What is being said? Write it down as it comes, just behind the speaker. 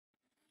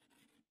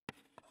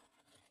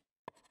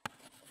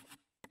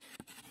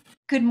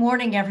Good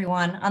morning,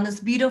 everyone, on this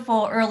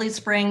beautiful early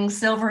spring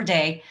silver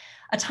day,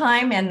 a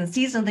time and the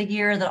season of the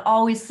year that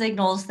always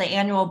signals the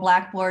annual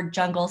Blackboard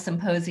Jungle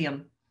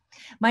Symposium.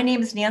 My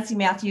name is Nancy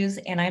Matthews,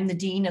 and I'm the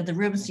Dean of the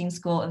Rubenstein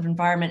School of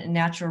Environment and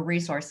Natural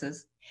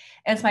Resources.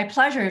 And it's my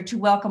pleasure to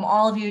welcome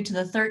all of you to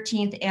the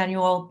 13th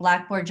Annual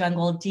Blackboard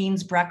Jungle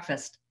Dean's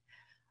Breakfast.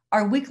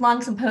 Our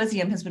week-long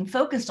symposium has been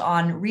focused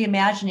on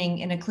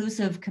reimagining an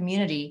inclusive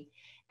community,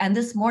 and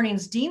this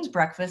morning's Dean's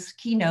Breakfast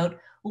keynote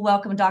will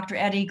welcome Dr.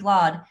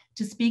 Glaude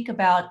to speak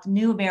about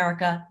New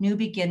America, New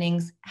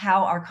Beginnings,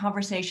 how our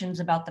conversations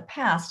about the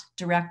past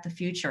direct the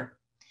future.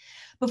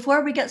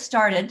 Before we get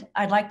started,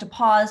 I'd like to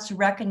pause to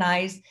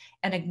recognize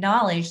and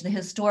acknowledge the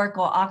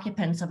historical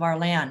occupants of our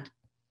land.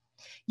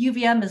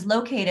 UVM is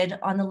located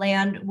on the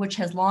land which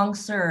has long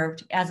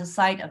served as a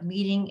site of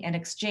meeting and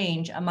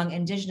exchange among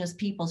indigenous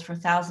peoples for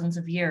thousands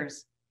of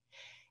years.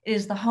 It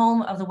is the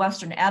home of the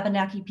Western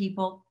Abenaki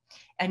people,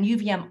 and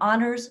UVM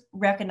honors,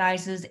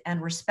 recognizes,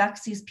 and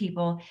respects these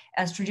people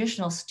as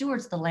traditional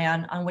stewards of the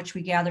land on which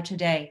we gather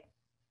today.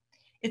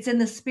 It's in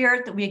the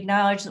spirit that we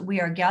acknowledge that we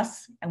are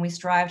guests and we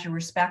strive to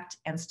respect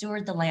and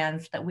steward the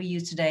lands that we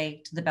use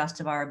today to the best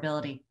of our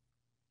ability.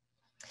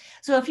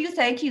 So a few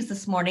thank yous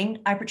this morning.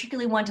 I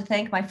particularly want to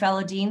thank my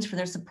fellow deans for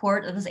their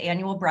support of this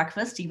annual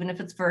breakfast, even if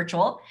it's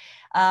virtual.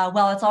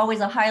 While it's always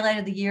a highlight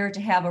of the year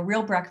to have a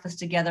real breakfast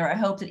together, I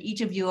hope that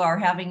each of you are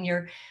having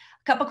your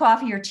cup of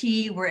coffee or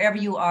tea wherever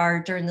you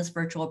are during this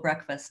virtual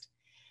breakfast.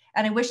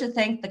 And I wish to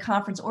thank the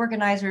conference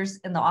organizers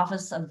in the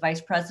Office of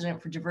Vice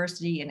President for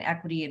Diversity and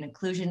Equity and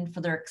Inclusion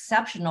for their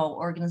exceptional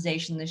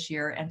organization this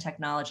year and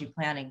technology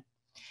planning.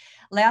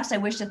 Last, I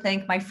wish to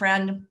thank my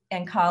friend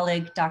and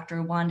colleague,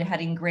 Dr. Wanda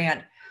Heading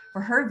Grant,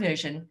 for her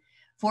vision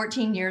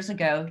 14 years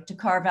ago to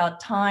carve out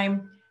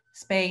time,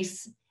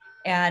 space,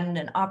 and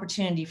an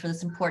opportunity for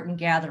this important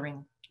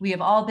gathering. We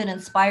have all been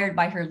inspired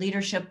by her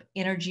leadership,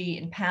 energy,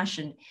 and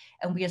passion,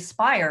 and we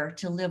aspire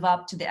to live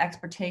up to the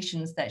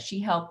expectations that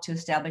she helped to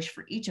establish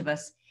for each of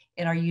us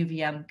in our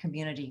UVM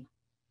community.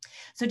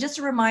 So just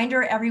a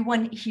reminder,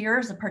 everyone here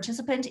is a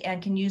participant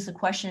and can use the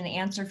question and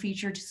answer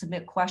feature to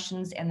submit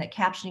questions, and that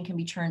captioning can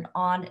be turned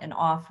on and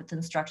off with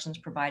instructions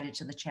provided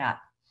to the chat.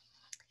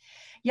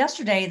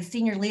 Yesterday, the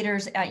senior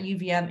leaders at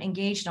UVM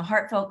engaged in a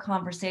heartfelt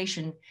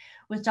conversation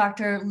with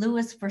Dr.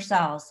 Louis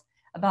Versals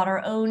about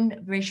our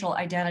own racial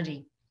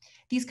identity.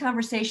 These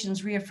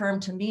conversations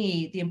reaffirmed to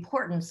me the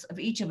importance of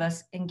each of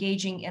us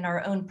engaging in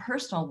our own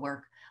personal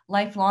work,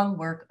 lifelong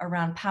work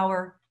around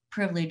power,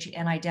 privilege,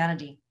 and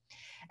identity.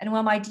 And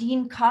while my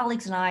dean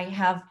colleagues and I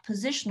have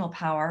positional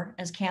power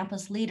as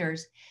campus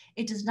leaders,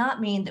 it does not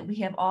mean that we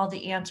have all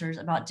the answers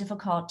about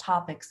difficult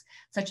topics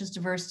such as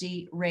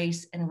diversity,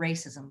 race, and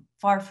racism.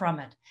 Far from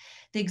it.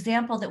 The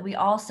example that we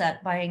all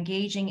set by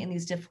engaging in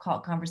these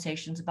difficult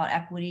conversations about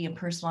equity and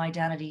personal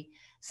identity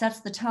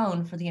sets the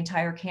tone for the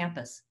entire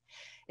campus.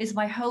 It is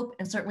my hope,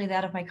 and certainly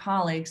that of my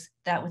colleagues,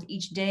 that with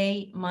each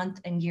day, month,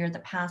 and year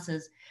that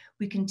passes,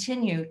 we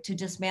continue to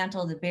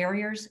dismantle the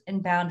barriers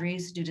and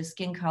boundaries due to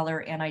skin color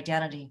and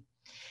identity.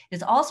 It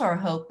is also our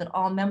hope that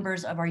all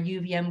members of our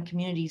UVM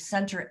community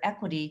center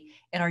equity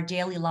in our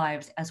daily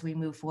lives as we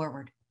move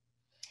forward.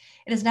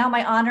 It is now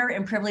my honor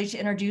and privilege to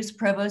introduce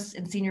Provost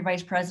and Senior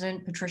Vice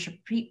President Patricia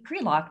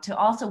Prelock to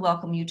also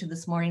welcome you to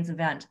this morning's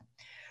event.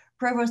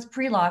 Provost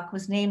Prelock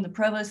was named the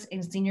Provost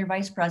and Senior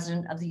Vice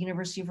President of the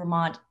University of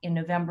Vermont in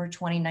November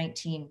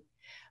 2019.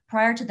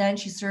 Prior to then,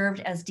 she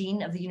served as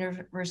Dean of the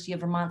University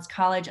of Vermont's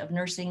College of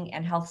Nursing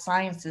and Health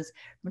Sciences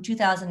from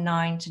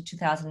 2009 to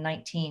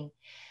 2019.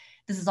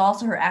 This is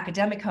also her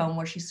academic home,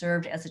 where she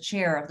served as the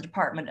chair of the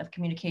Department of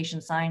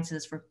Communication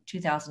Sciences from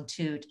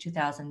 2002 to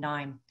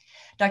 2009.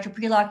 Dr.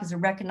 Prelock is a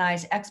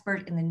recognized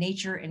expert in the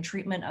nature and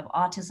treatment of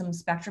autism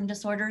spectrum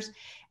disorders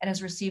and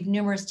has received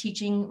numerous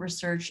teaching,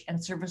 research,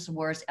 and service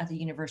awards at the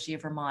University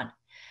of Vermont.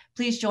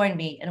 Please join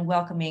me in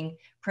welcoming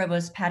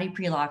Provost Patty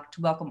Prelock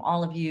to welcome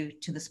all of you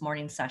to this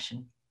morning's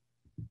session.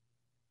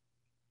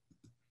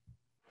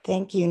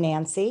 Thank you,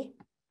 Nancy,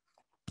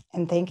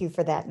 and thank you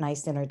for that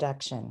nice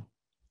introduction.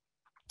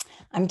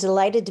 I'm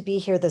delighted to be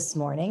here this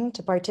morning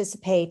to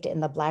participate in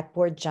the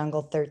Blackboard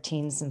Jungle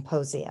 13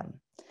 Symposium.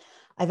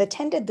 I've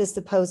attended this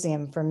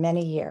symposium for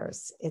many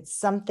years. It's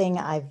something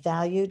I've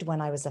valued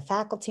when I was a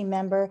faculty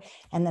member,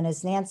 and then,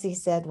 as Nancy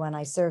said, when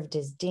I served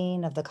as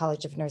Dean of the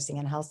College of Nursing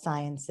and Health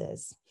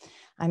Sciences.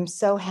 I'm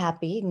so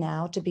happy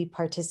now to be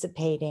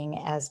participating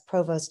as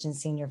Provost and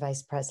Senior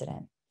Vice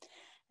President.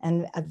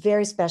 And a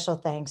very special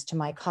thanks to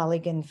my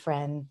colleague and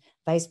friend,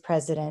 Vice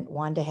President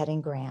Wanda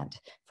Heading Grant,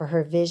 for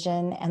her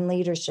vision and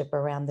leadership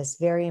around this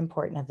very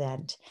important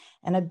event.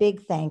 And a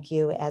big thank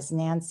you, as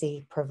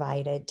Nancy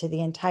provided, to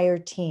the entire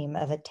team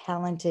of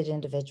talented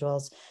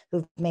individuals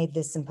who've made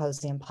this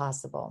symposium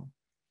possible.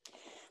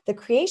 The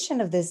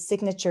creation of this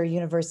signature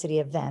university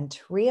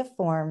event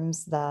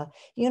reaffirms the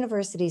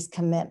university's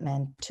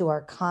commitment to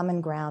our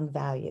common ground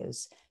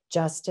values: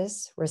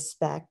 justice,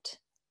 respect,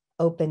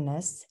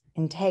 openness,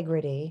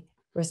 integrity,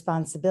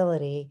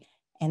 responsibility,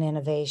 and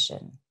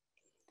innovation.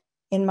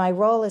 In my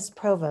role as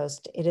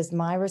provost, it is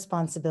my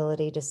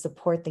responsibility to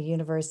support the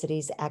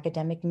university's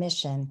academic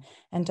mission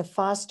and to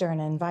foster an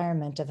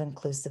environment of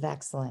inclusive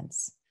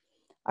excellence.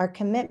 Our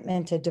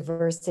commitment to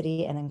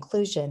diversity and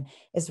inclusion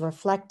is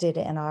reflected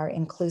in our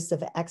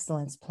inclusive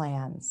excellence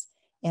plans,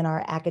 in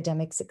our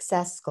academic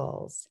success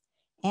goals,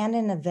 and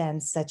in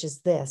events such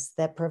as this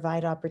that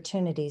provide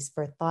opportunities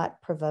for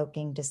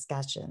thought-provoking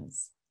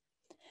discussions.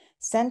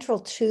 Central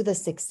to the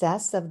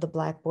success of the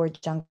Blackboard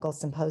Jungle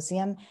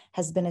Symposium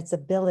has been its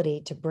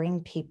ability to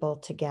bring people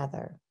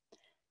together.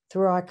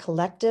 Through our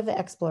collective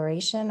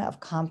exploration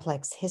of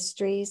complex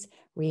histories,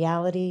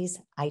 realities,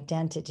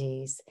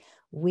 identities,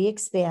 we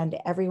expand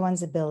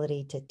everyone's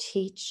ability to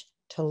teach,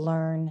 to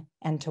learn,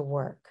 and to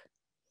work.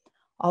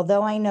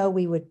 Although I know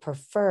we would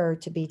prefer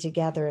to be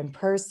together in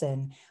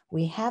person,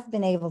 we have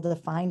been able to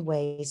find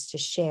ways to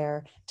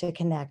share, to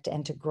connect,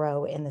 and to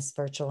grow in this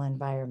virtual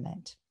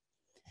environment.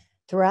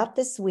 Throughout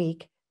this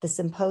week, the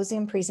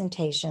symposium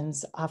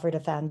presentations offered a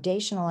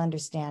foundational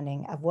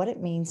understanding of what it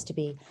means to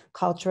be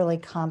culturally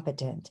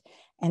competent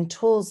and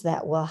tools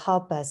that will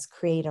help us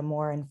create a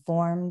more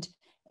informed,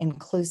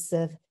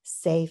 inclusive,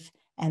 safe,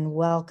 and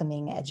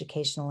welcoming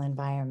educational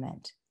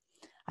environment.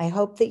 I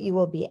hope that you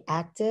will be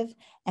active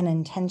and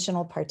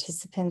intentional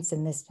participants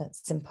in this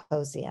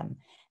symposium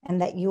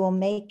and that you will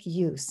make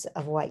use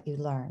of what you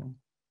learn.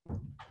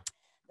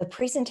 The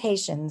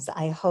presentations,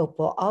 I hope,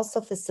 will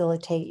also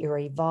facilitate your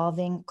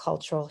evolving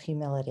cultural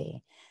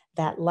humility,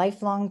 that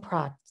lifelong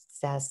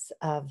process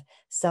of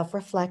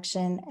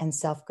self-reflection and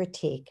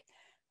self-critique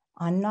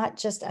on not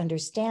just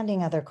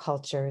understanding other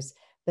cultures,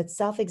 but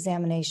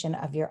self-examination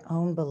of your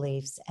own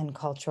beliefs and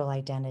cultural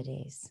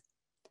identities.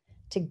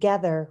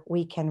 Together,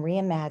 we can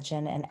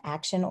reimagine an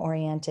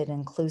action-oriented,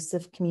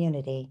 inclusive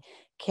community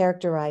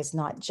characterized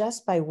not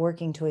just by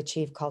working to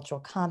achieve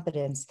cultural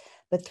competence,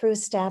 but through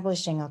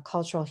establishing a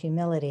cultural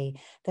humility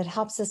that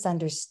helps us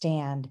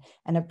understand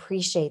and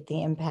appreciate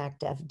the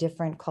impact of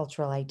different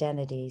cultural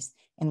identities,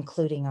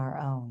 including our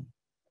own.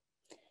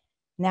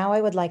 Now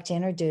I would like to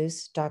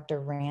introduce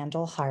Dr.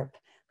 Randall Harp,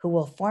 who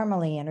will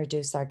formally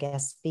introduce our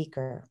guest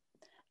speaker.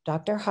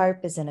 Dr.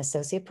 Harp is an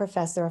associate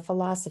professor of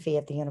philosophy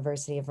at the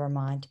University of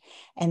Vermont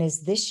and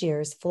is this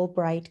year's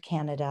Fulbright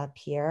Canada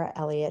Pierre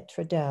Elliott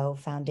Trudeau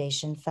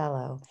Foundation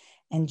Fellow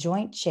and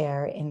Joint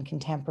Chair in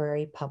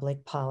Contemporary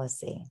Public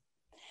Policy.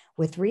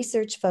 With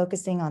research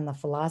focusing on the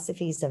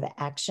philosophies of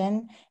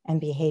action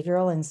and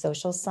behavioral and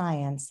social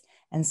science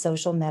and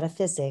social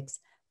metaphysics,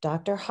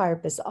 Dr.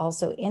 Harp is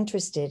also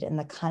interested in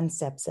the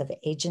concepts of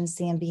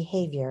agency and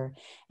behavior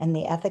and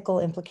the ethical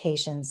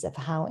implications of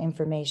how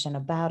information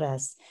about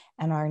us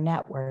and our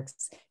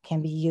networks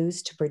can be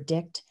used to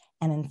predict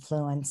and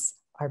influence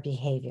our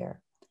behavior.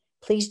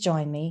 Please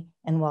join me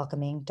in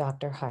welcoming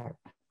Dr. Harp.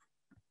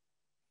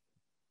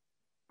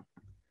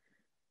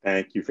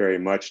 Thank you very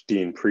much,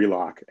 Dean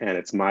Prelock. And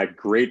it's my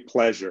great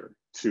pleasure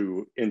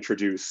to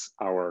introduce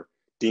our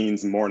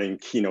Dean's Morning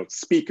keynote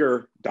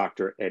speaker,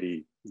 Dr.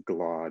 Eddie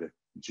Glaude,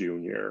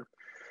 Jr.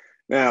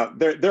 Now,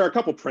 there are a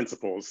couple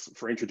principles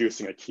for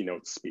introducing a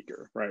keynote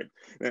speaker, right?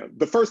 Now,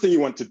 the first thing you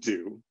want to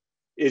do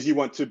is you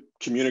want to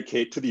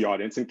communicate to the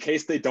audience, in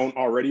case they don't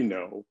already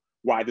know,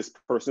 why this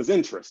person is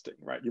interesting,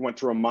 right? You want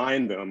to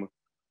remind them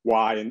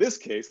why, in this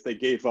case, they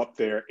gave up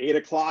their 8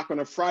 o'clock on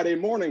a Friday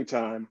morning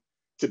time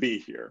to be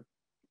here.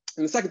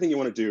 And the second thing you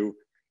want to do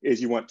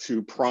is you want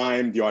to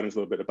prime the audience a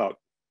little bit about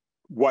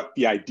what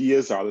the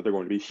ideas are that they're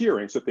going to be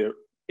hearing so that they're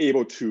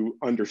able to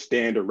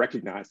understand or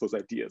recognize those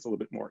ideas a little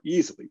bit more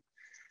easily.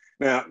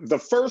 Now, the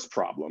first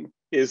problem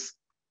is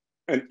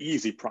an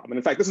easy problem. And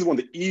in fact, this is one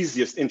of the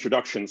easiest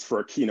introductions for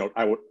a keynote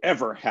I would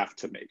ever have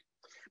to make,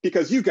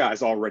 because you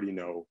guys already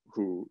know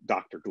who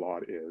Dr.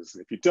 Glaude is.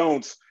 If you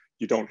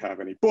don't have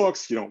any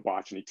books, you don't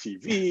watch any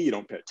TV, you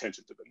don't pay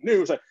attention to the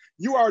news.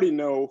 You already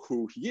know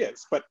who he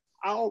is, but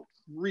I'll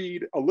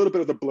read a little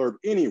bit of the blurb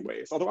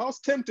anyways, although I was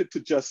tempted to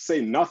just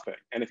say nothing.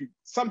 And if you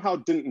somehow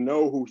didn't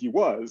know who he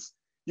was,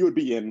 you would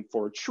be in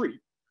for a treat.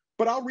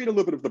 But I'll read a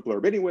little bit of the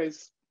blurb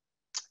anyways.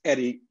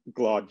 Eddie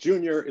Glaude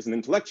Jr. is an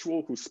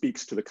intellectual who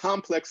speaks to the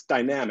complex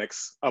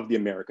dynamics of the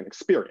American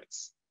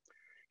experience.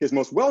 His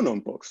most well-known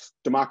books,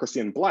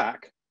 Democracy in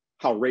Black,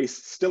 How Race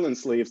Still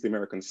Enslaves the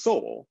American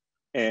Soul,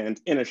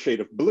 and In a Shade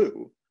of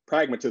Blue,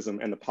 Pragmatism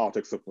and the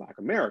Politics of Black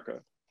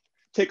America,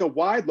 take a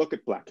wide look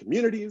at Black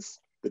communities,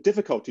 the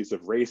difficulties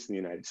of race in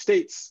the United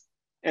States,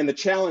 and the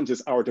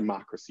challenges our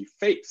democracy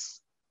face.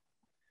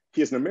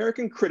 He is an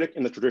American critic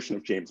in the tradition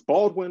of James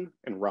Baldwin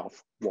and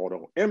Ralph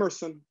Waldo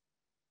Emerson.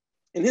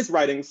 In his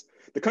writings,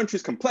 the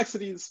country's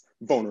complexities,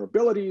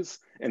 vulnerabilities,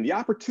 and the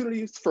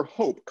opportunities for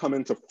hope come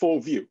into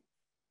full view.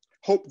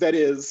 Hope that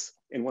is,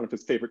 in one of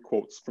his favorite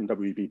quotes from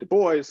W.B. Du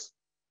Bois,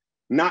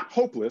 not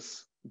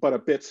hopeless, but a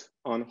bit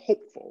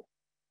unhopeful.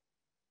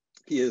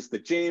 He is the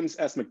James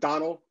S.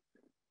 McDonnell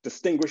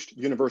Distinguished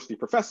University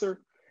Professor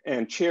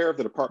and chair of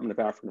the Department of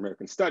African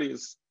American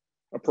Studies,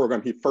 a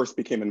program he first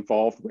became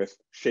involved with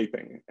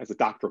shaping as a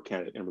doctoral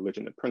candidate in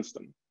religion at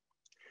Princeton.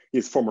 He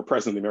is former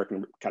president of the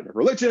American Academy of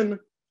Religion.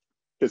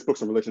 His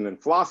books on religion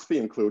and philosophy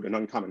include An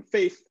Uncommon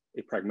Faith,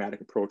 A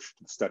Pragmatic Approach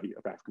to the Study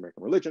of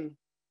African-American Religion,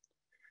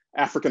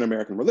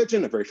 African-American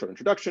Religion, a very short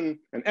introduction,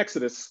 and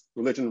Exodus,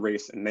 Religion,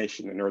 Race, and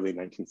Nation in Early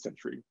 19th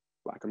Century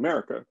Black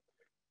America,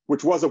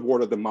 which was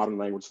awarded the Modern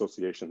Language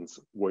Association's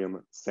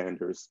William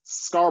Sanders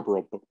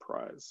Scarborough Book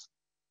Prize.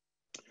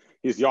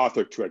 He's the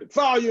author of 2 edited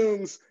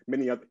volumes,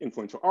 many other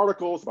influential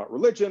articles about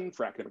religion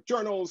for academic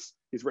journals.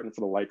 He's written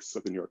for the likes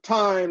of the New York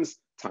Times,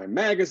 Time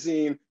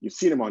Magazine. You've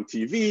seen him on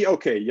TV,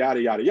 okay,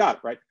 yada, yada, yada,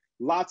 right?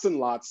 Lots and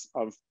lots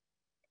of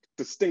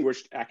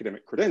distinguished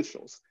academic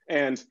credentials.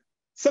 And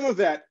some of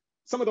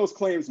those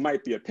claims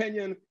might be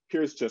opinion.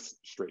 Here's just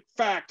straight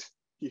fact.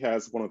 He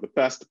has one of the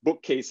best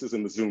bookcases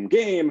in the Zoom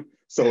game.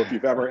 So if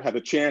you've ever had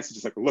the chance to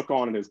just like look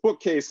on in his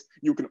bookcase,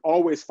 you can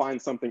always find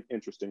something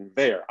interesting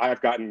there. I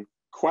have gotten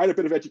quite a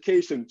bit of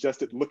education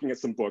just at looking at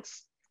some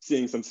books,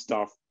 seeing some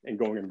stuff, and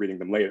going and reading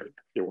them later.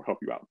 It will help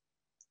you out.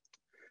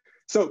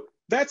 So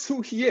that's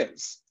who he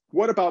is.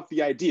 What about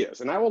the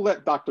ideas? And I will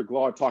let Dr.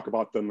 Glaude talk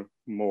about them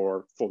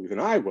more fully than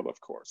I will, of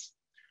course.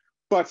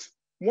 But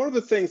one of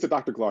the things that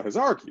Dr. Glaude has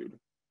argued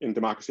in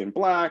Democracy in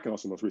Black, and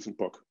also the most recent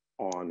book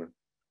on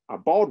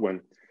Baldwin,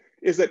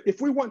 is that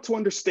if we want to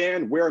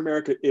understand where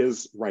America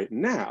is right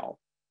now,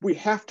 we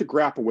have to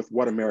grapple with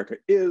what America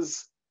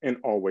is and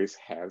always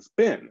has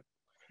been.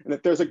 And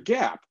that there's a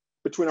gap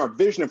between our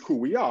vision of who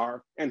we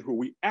are and who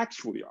we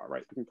actually are,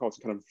 right? We can call it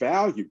a kind of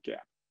value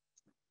gap.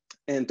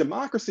 And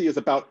democracy is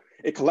about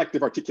a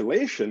collective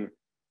articulation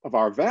of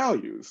our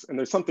values. And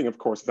there's something, of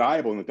course,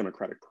 valuable in the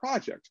democratic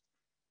project.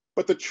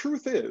 But the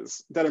truth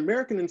is that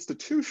American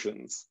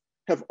institutions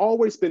have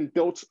always been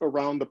built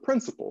around the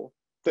principle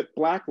that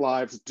Black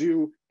lives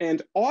do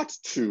and ought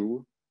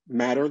to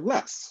matter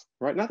less,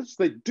 right? Not that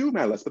they do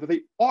matter less, but that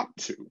they ought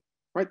to,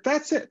 right?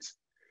 That's it.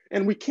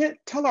 And we can't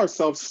tell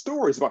ourselves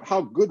stories about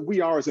how good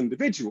we are as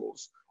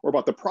individuals or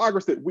about the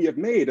progress that we have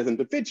made as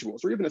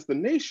individuals or even as the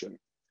nation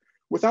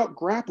without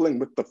grappling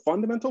with the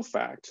fundamental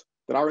fact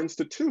that our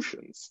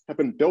institutions have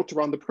been built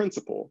around the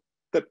principle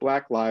that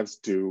Black lives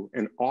do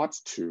and ought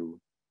to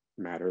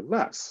matter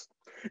less.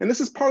 And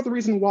this is part of the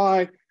reason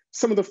why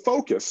some of the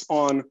focus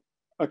on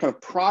a kind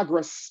of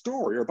progress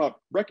story or about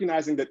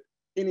recognizing that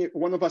any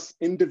one of us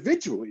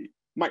individually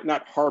might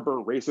not harbor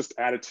racist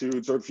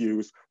attitudes or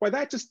views, why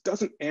that just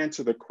doesn't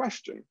answer the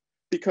question,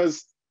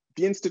 because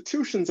the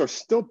institutions are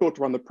still built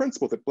around the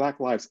principle that Black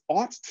lives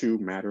ought to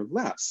matter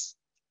less.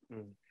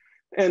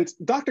 And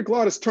Dr.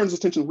 Glaude has turned his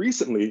attention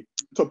recently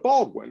to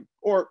Baldwin,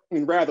 or I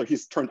mean, rather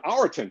he's turned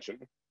our attention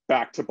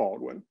back to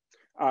Baldwin.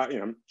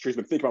 I'm sure he's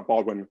been thinking about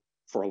Baldwin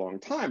for a long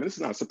time, and this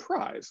is not a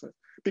surprise,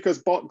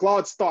 because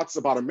Glaude's thoughts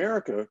about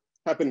America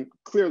have been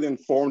clearly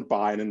informed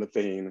by and in the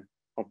vein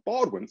of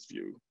Baldwin's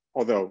view,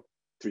 although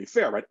to be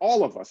fair, right,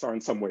 all of us are in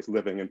some ways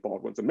living in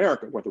Baldwin's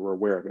America, whether we're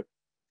aware of it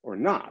or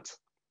not.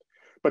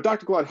 But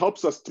Dr. Glaude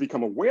helps us to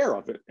become aware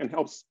of it and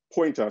helps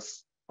point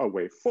us a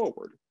way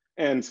forward.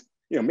 And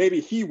maybe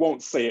he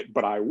won't say it,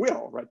 but I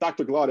will, right?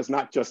 Dr. Glaude is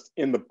not just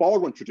in the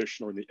Baldwin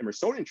tradition or the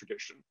Emersonian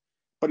tradition,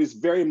 but he's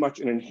very much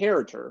an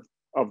inheritor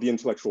of the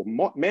intellectual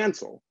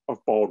mantle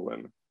of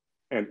Baldwin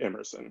and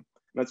Emerson. And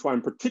that's why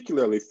I'm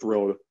particularly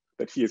thrilled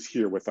that he is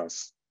here with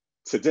us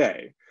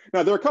today.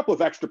 Now, there are a couple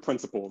of extra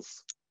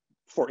principles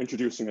for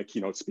introducing a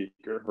keynote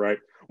speaker, right?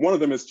 One of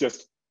them is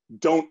just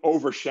don't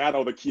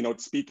overshadow the keynote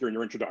speaker in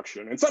your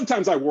introduction. And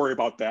sometimes I worry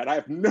about that. I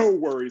have no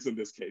worries in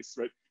this case,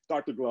 right?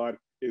 Dr. Glaude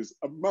is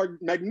a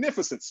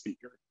magnificent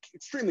speaker,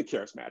 extremely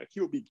charismatic.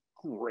 He will be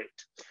great.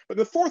 But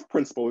the fourth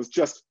principle is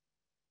just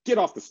get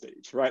off the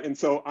stage, right? And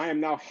so I am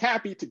now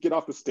happy to get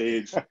off the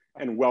stage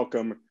and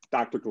welcome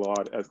Dr.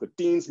 Glaude as the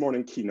Dean's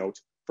Morning Keynote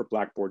for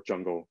Blackboard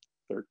Jungle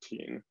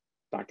 13.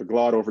 Dr.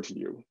 Glaude, over to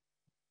you.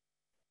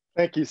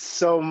 Thank you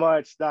so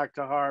much,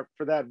 Dr. Harp,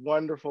 for that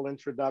wonderful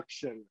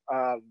introduction.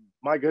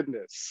 My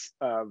goodness,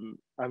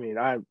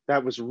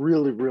 that was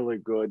really, really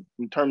good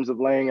in terms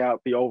of laying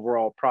out the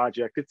overall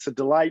project. It's a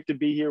delight to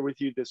be here with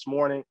you this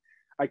morning.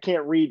 I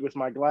can't read with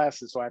my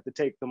glasses, so I have to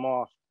take them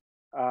off.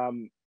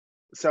 I'm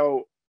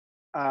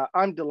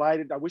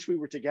delighted. I wish we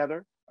were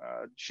together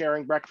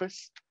sharing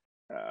breakfast,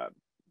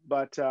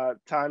 but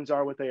times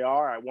are what they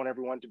are. I want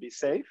everyone to be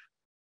safe.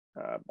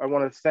 I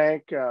want to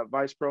thank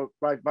Vice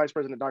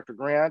President Dr.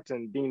 Grant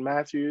and Dean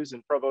Matthews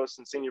and Provost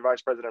and Senior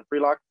Vice President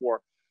Prelock for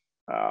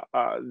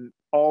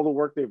all the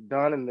work they've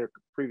done in their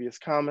previous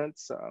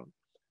comments.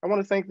 I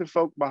want to thank the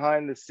folk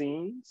behind the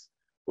scenes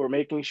who are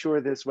making sure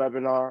this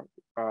webinar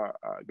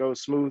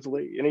goes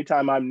smoothly.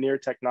 Anytime I'm near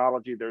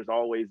technology, there's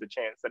always a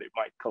chance that it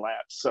might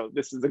collapse. So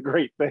this is a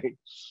great thing.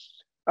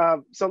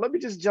 So let me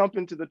just jump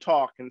into the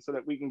talk and so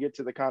that we can get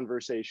to the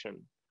conversation.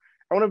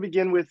 I want to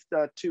begin with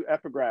two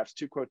epigraphs,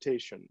 two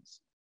quotations.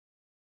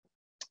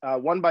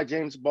 One by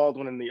James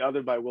Baldwin and the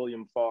other by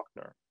William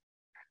Faulkner.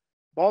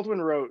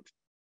 Baldwin wrote,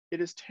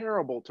 "It is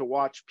terrible to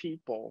watch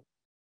people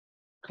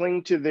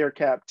cling to their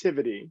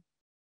captivity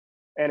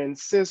and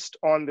insist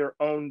on their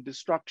own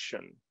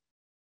destruction.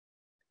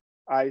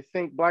 I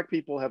think Black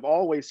people have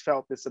always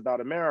felt this about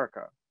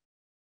America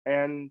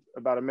and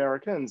about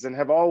Americans, and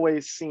have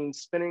always seen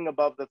spinning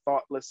above the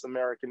thoughtless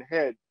American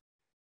head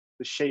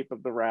the shape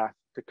of the wrath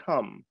to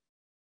come."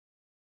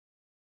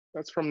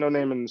 That's from No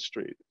Name in the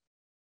Street.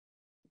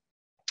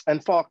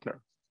 And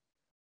Faulkner,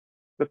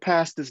 the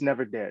past is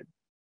never dead.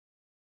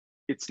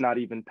 It's not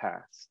even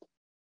past.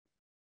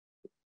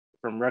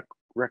 From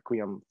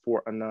Requiem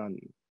for a Nun.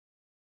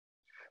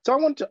 So I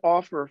want to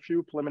offer a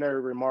few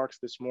preliminary remarks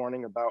this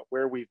morning about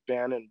where we've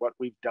been and what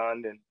we've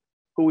done and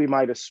who we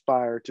might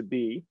aspire to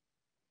be,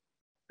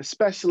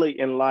 especially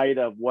in light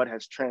of what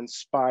has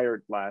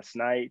transpired last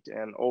night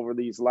and over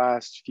these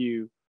last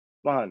few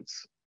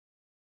months.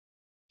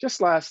 Just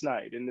last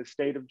night in the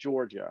state of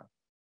Georgia,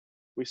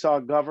 we saw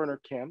Governor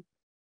Kemp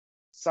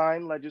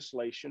sign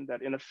legislation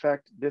that in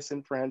effect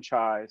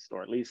disenfranchised,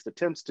 or at least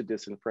attempts to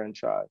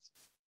disenfranchise,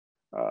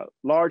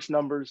 large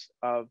numbers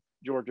of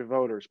Georgia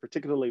voters,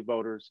 particularly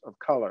voters of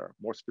color,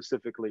 more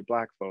specifically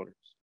Black voters.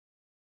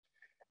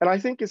 And I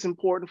think it's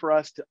important for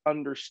us to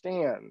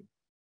understand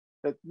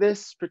that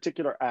this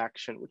particular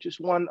action, which is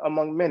one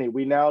among many,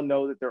 we now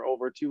know that there are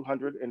over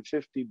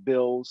 250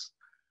 bills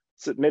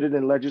submitted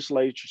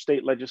in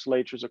state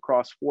legislatures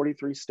across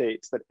 43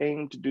 states that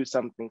aim to do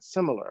something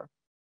similar,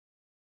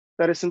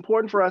 that it's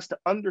important for us to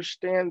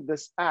understand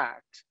this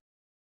act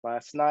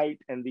last night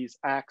and these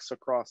acts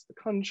across the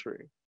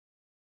country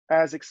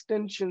as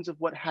extensions of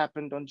what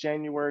happened on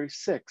January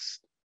 6th,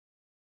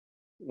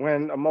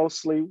 when a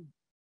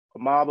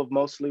mob of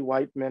mostly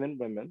white men and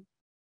women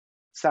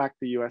sacked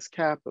the US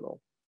Capitol.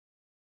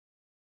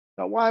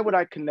 Now, why would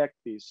I connect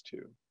these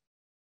two?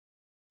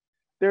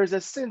 There's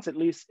a sense, at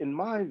least in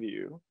my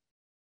view,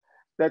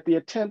 that the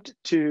attempt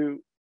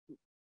to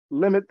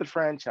limit the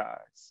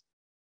franchise,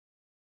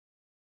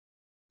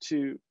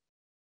 to,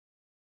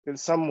 in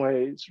some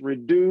ways,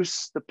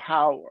 reduce the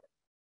power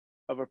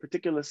of a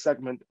particular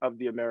segment of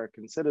the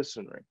American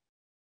citizenry,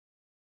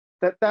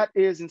 that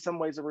is in some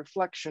ways a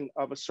reflection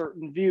of a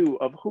certain view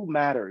of who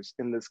matters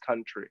in this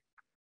country.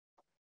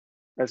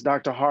 As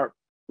Dr. Hart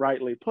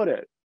rightly put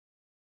it,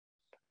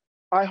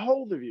 I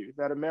hold the view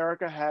that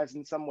America has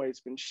in some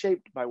ways been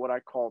shaped by what I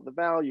call the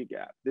value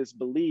gap, this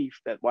belief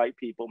that white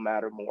people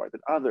matter more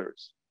than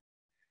others.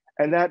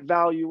 And that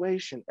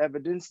valuation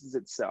evidences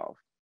itself,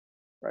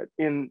 right,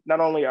 in not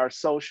only our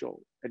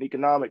social and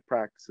economic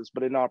practices,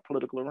 but in our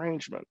political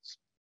arrangements.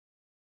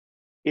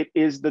 It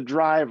is the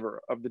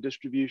driver of the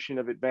distribution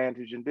of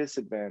advantage and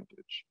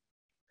disadvantage.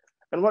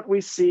 And what we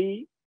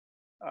see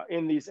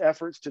in these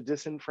efforts to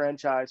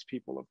disenfranchise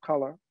people of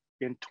color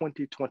in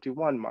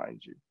 2021,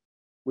 mind you,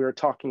 we are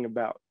talking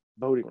about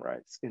voting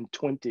rights in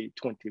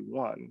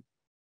 2021.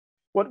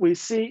 What we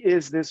see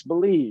is this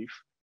belief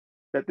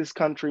that this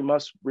country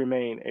must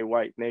remain a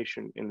white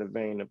nation in the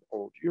vein of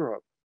old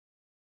Europe.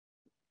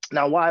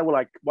 Now,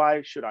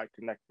 why should I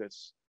connect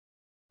this?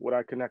 Would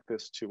I connect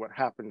this to what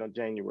happened on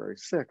January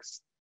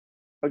 6th?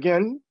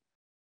 Again,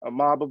 a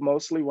mob of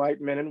mostly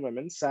white men and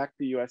women sacked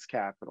the US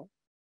Capitol.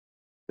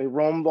 They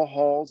roamed the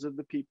halls of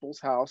the People's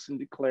House and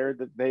declared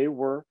that they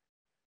were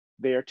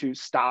there to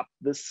stop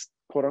this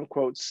quote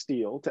unquote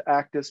steal, to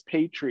act as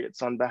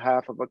patriots on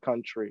behalf of a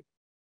country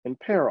in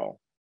peril.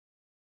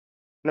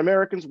 And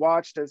Americans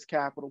watched as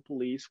Capitol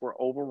Police were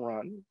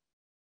overrun,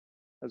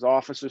 as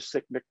Officer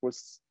Sicknick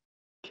was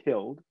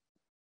killed,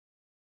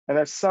 and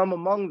as some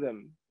among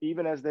them,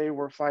 even as they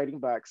were fighting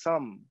back,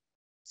 some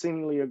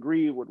seemingly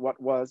agreed with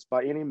what was,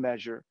 by any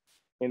measure,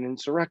 an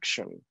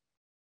insurrection.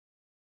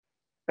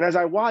 And as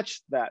I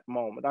watched that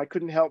moment, I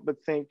couldn't help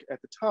but think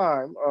at the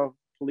time of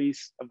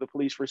the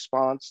police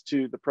response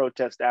to the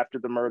protest after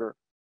the murder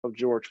of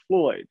George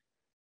Floyd.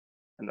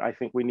 And I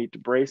think we need to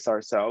brace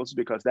ourselves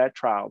because that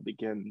trial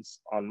begins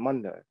on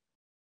Monday.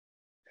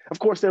 Of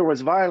course, there was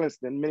violence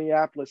then.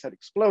 Minneapolis had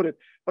exploded,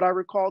 but I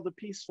recall the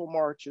peaceful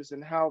marches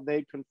and how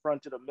they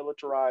confronted a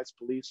militarized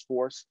police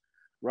force,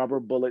 rubber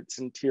bullets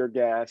and tear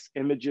gas,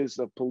 images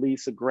of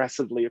police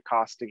aggressively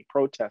accosting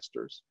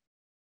protesters.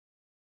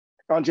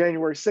 On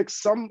January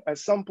 6th,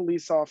 as some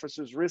police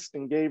officers risked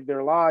and gave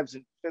their lives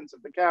in defense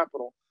of the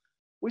Capitol,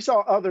 we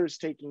saw others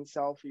taking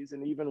selfies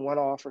and even one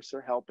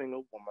officer helping a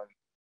woman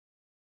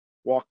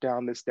walk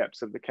down the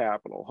steps of the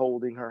Capitol,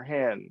 holding her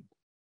hand.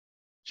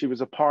 She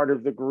was a part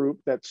of the group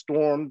that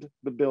stormed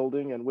the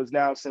building and was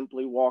now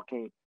simply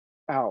walking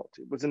out.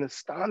 It was an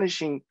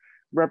astonishing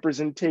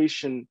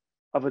representation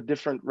of a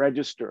different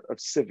register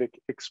of civic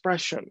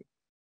expression,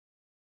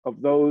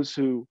 of those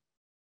who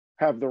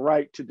have the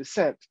right to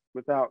dissent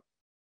without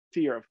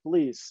fear of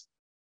police,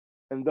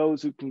 and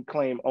those who can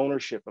claim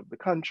ownership of the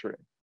country.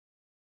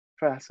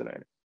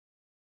 Fascinating.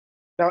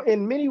 Now,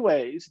 in many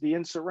ways, the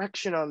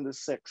insurrection on the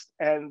 6th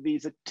and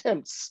these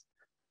attempts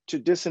to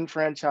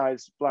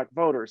disenfranchise Black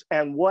voters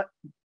and what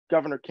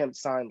Governor Kemp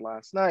signed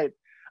last night,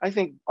 I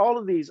think all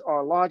of these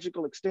are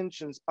logical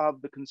extensions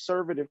of the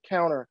conservative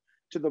counter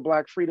to the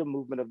Black freedom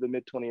movement of the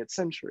mid-20th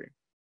century.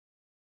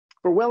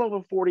 For well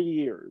over 40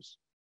 years,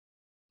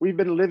 we've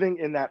been living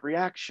in that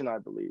reaction, I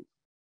believe.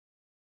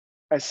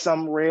 As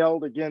some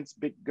railed against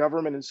big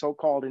government and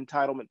so-called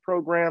entitlement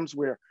programs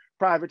where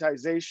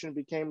privatization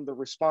became the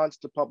response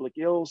to public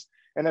ills,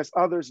 and as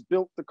others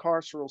built the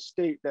carceral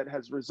state that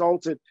has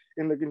resulted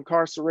in the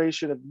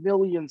incarceration of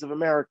millions of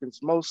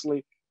Americans,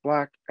 mostly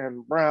Black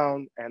and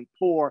brown and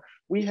poor,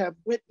 we have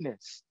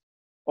witnessed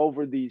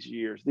over these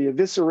years the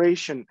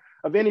evisceration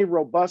of any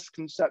robust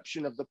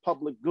conception of the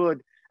public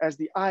good, as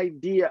the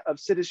idea of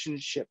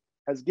citizenship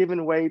has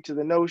given way to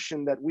the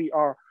notion that we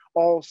are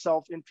all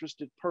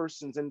self-interested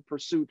persons in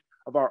pursuit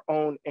of our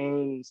own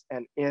aims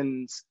and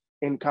ends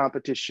in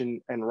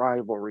competition and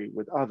rivalry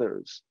with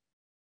others.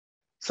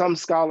 Some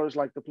scholars,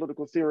 like the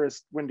political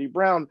theorist Wendy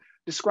Brown,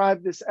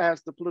 describe this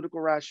as the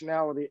political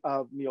rationality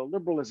of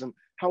neoliberalism.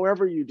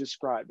 However you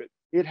describe it,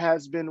 it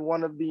has been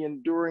one of the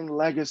enduring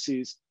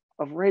legacies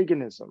of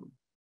Reaganism.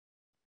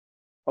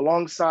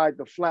 Alongside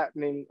the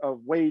flattening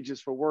of wages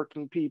for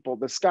working people,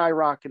 the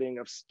skyrocketing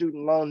of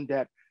student loan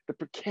debt, the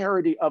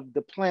precarity of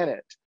the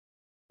planet,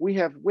 we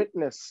have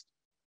witnessed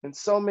in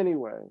so many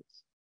ways,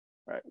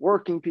 right,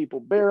 working people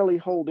barely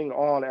holding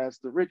on as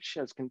the rich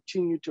has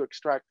continued to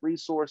extract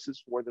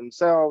resources for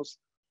themselves,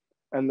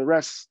 and the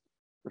rest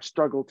have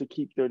struggled to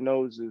keep their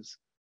noses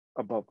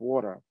above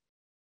water.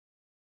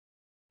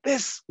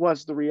 This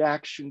was the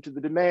reaction to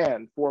the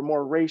demand for a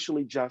more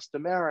racially just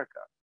America.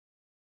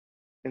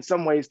 In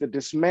some ways, the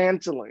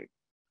dismantling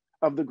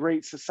of the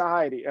Great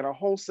Society and a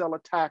wholesale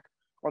attack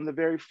on the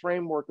very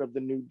framework of the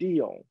New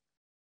Deal.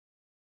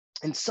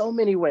 In so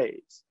many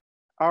ways,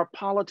 our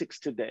politics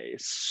today,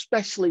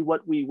 especially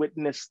what we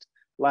witnessed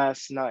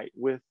last night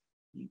with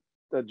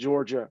the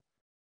Georgia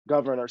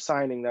governor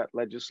signing that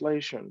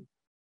legislation,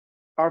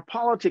 our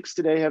politics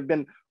today have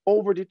been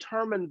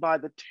overdetermined by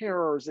the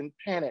terrors and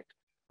panic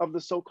of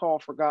the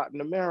so-called forgotten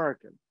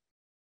American,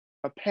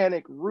 a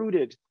panic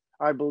rooted,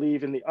 I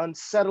believe, in the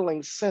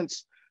unsettling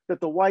sense that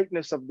the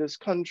whiteness of this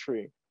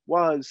country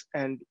was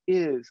and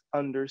is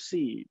under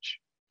siege.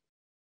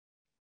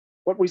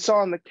 What we saw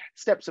on the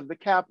steps of the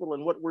Capitol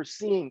and what we're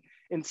seeing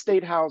in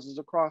state houses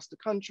across the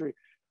country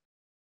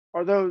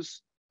are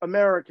those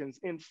Americans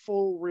in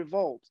full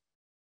revolt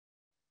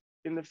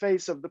in the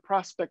face of the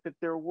prospect that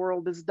their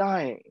world is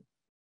dying.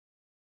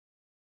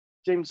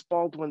 James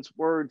Baldwin's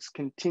words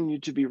continue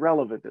to be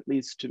relevant, at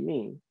least to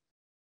me.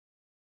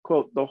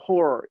 Quote, "The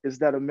horror is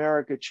that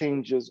America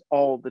changes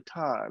all the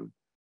time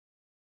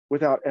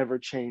without ever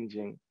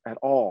changing at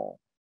all."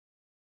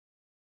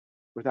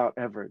 Without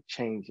ever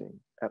changing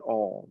at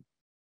all.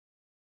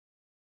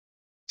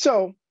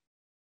 So,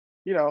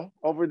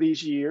 over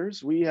these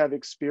years, we have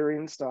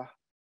experienced a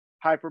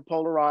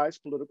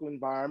hyperpolarized political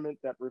environment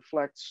that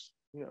reflects,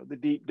 the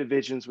deep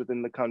divisions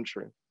within the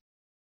country.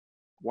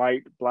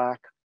 White,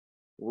 Black,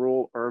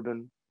 rural,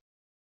 urban,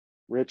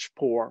 rich,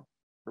 poor,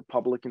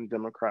 Republican,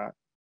 Democrat.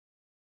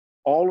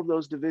 All of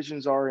those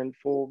divisions are in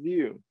full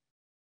view.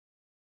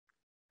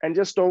 And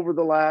just over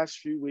the last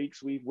few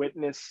weeks, we've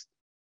witnessed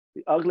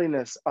the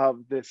ugliness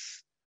of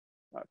this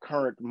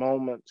current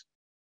moment,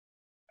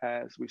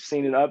 as we've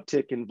seen an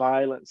uptick in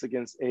violence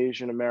against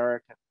Asian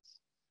Americans,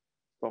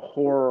 the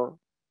horror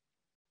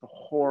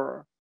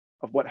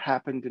of what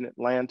happened in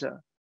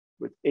Atlanta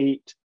with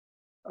 8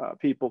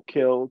 people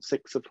killed,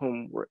 6 of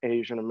whom were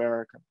Asian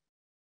American.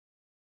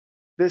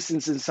 This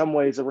is in some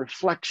ways a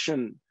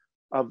reflection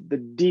of the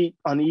deep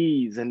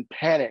unease and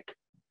panic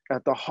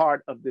at the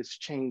heart of this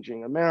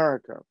changing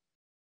America.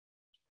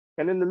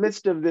 And in the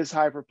midst of this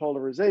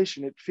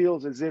hyperpolarization, it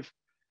feels as if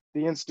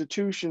the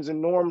institutions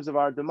and norms of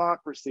our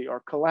democracy are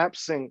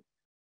collapsing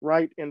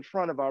right in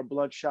front of our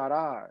bloodshot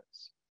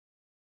eyes.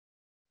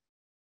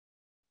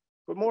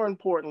 But more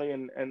importantly,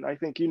 and I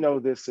think you know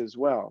this as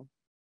well,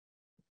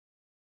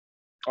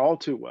 all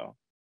too well,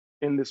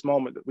 in this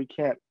moment that we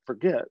can't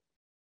forget,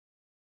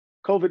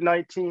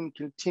 COVID-19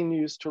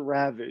 continues to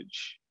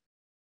ravage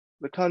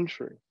the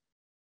country.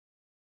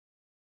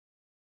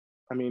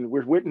 I mean,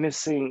 we're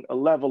witnessing a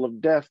level of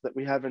death that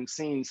we haven't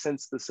seen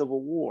since the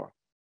Civil War.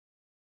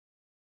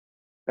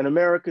 And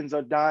Americans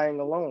are dying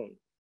alone,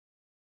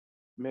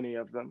 many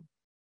of them.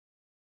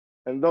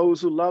 And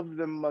those who love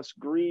them must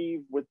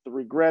grieve with the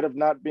regret of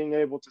not being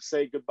able to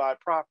say goodbye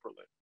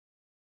properly.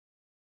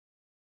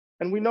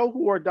 And we know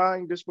who are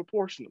dying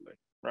disproportionately,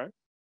 right?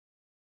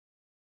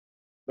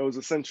 Those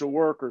essential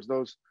workers,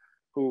 those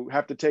who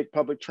have to take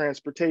public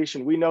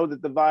transportation. We know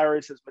that the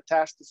virus has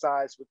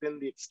metastasized within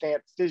the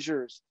extant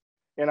fissures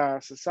in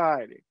our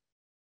society.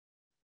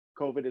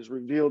 COVID has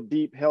revealed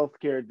deep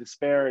healthcare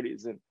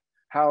disparities and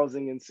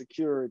housing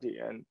insecurity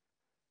and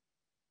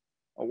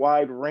a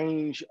wide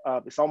range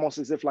of, it's almost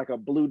as if like a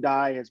blue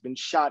dye has been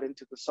shot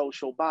into the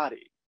social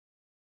body,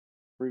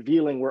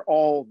 revealing where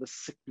all the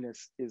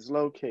sickness is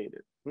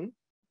located.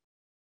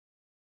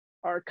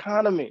 Our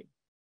economy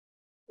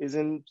is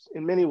in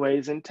many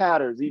ways in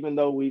tatters, even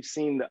though we've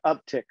seen the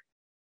uptick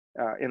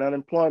in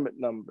unemployment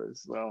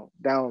numbers. Well,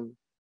 down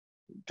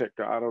tick,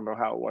 I don't know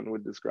how one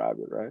would describe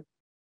it, right?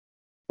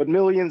 But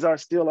millions are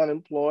still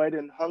unemployed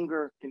and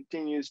hunger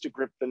continues to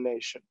grip the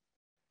nation.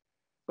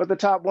 But the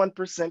top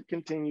 1%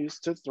 continues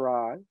to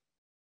thrive.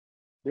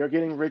 They're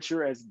getting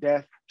richer as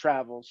death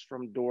travels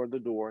from door to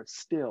door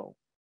still.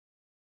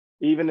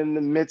 Even in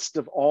the midst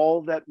of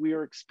all that we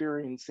are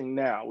experiencing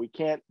now, we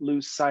can't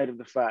lose sight of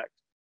the fact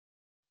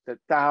that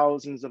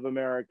thousands of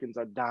Americans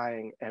are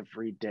dying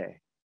every day.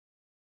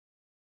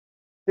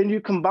 Then you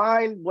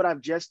combine what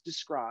I've just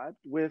described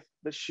with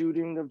the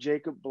shooting of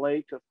Jacob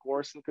Blake, of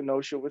course, in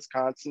Kenosha,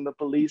 Wisconsin, the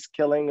police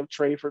killing of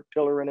Trayford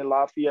Pillarin in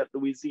Lafayette,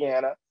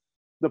 Louisiana,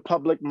 the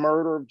public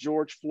murder of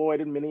George Floyd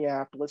in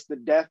Minneapolis, the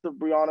death of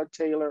Breonna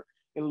Taylor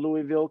in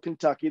Louisville,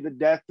 Kentucky, the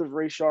death of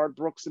Rayshard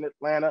Brooks in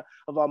Atlanta,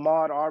 of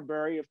Ahmaud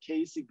Arbery, of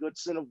Casey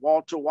Goodson, of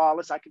Walter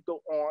Wallace. I could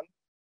go on.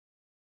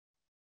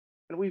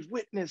 And we've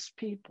witnessed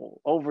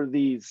people over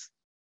these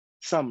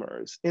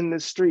summers in the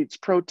streets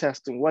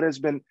protesting what has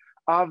been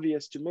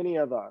obvious to many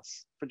of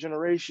us for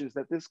generations,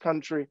 that this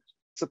country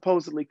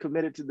supposedly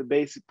committed to the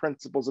basic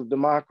principles of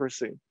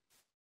democracy,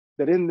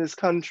 that in this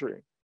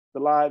country, the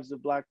lives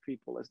of Black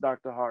people, as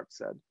Dr. Hart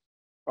said,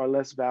 are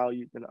less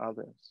valued than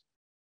others.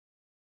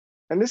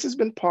 And this has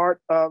been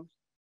part of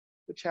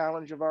the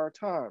challenge of our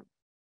time.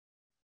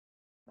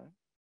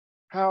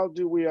 How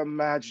do we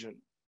imagine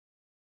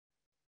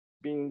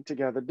being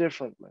together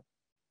differently?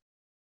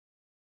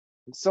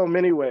 In so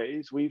many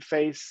ways, we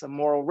face a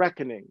moral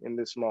reckoning in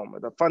this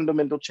moment, a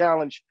fundamental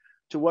challenge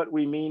to what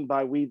we mean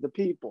by we the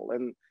people.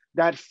 And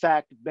that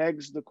fact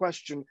begs the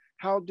question,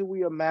 how do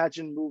we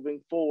imagine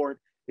moving forward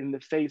in the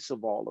face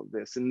of all of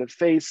this, in the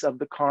face of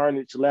the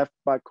carnage left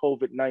by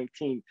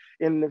COVID-19,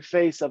 in the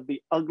face of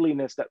the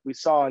ugliness that we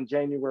saw on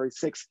January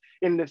 6th,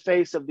 in the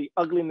face of the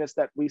ugliness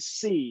that we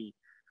see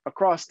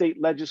across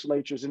state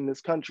legislatures in this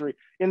country,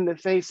 in the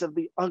face of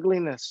the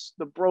ugliness,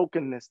 the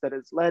brokenness that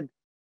has led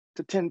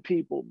to 10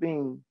 people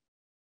being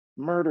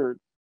murdered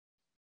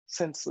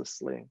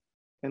senselessly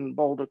in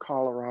Boulder,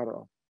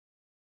 Colorado.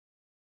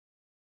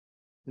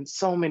 In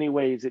so many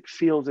ways, it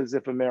feels as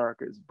if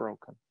America is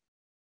broken.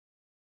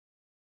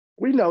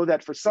 We know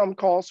that for some,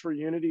 calls for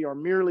unity are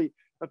merely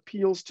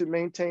appeals to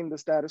maintain the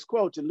status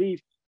quo, to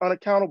leave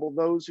unaccountable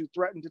those who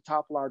threaten to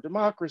topple our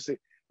democracy.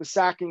 The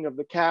sacking of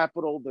the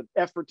Capitol, the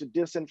effort to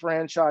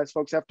disenfranchise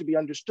folks have to be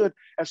understood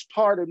as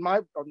part, in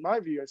my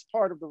view, as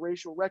part of the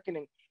racial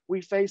reckoning we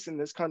face in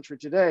this country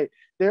today.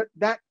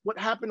 What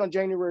happened on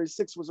January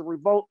 6th was a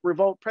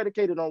revolt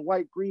predicated on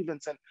white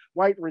grievance and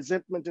white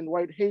resentment and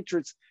white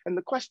hatreds. And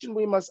the question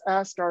we must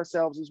ask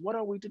ourselves is, what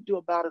are we to do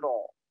about it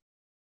all?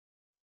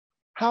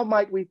 How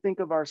might we think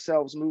of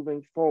ourselves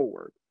moving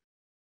forward?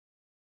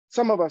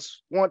 Some of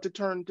us want to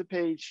turn the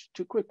page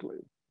too quickly,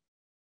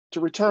 to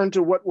return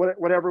to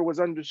whatever was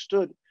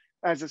understood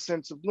as a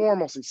sense of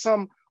normalcy.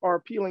 Some are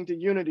appealing to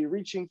unity,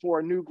 reaching for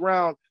a new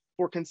ground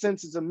for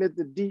consensus amid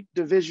the deep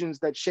divisions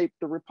that shape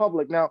the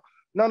republic. Now,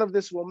 none of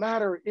this will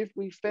matter if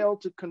we fail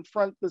to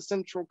confront the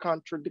central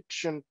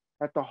contradiction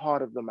at the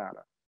heart of the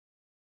matter.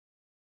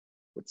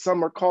 What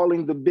some are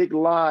calling the big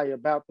lie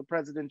about the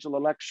presidential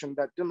election,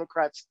 that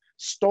Democrats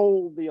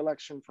stole the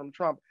election from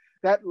Trump.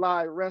 That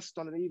lie rests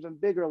on an even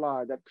bigger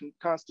lie that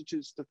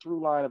constitutes the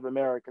through line of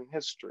American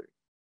history.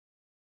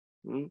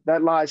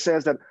 That lie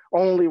says that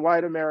only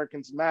white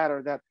Americans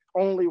matter, that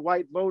only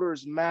white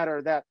voters matter,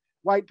 that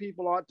white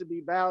people ought to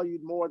be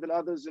valued more than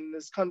others in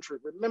this country.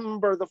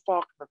 Remember the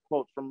Faulkner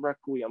quote from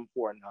Requiem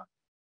for a Nun.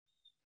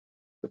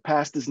 The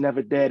past is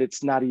never dead,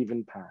 it's not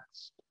even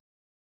past.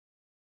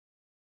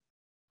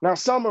 Now,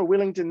 some are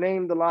willing to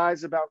name the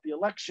lies about the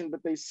election,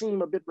 but they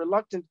seem a bit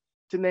reluctant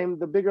to name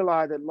the bigger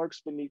lie that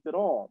lurks beneath it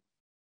all.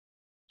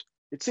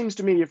 It seems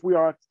to me, if we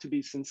are to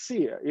be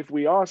sincere, if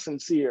we are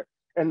sincere,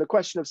 and the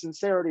question of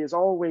sincerity is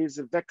always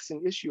a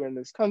vexing issue in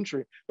this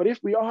country, but if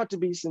we are to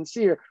be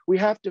sincere, we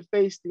have to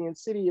face the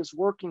insidious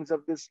workings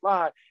of this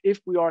lie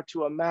if we are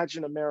to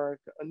imagine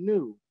America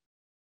anew.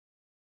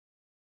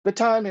 The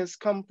time has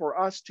come for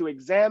us to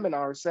examine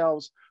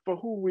ourselves for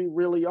who we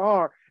really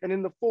are and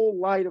in the full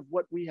light of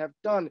what we have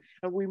done.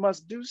 And we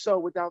must do so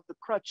without the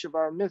crutch of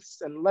our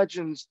myths and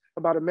legends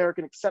about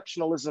American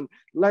exceptionalism,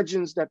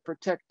 legends that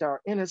protect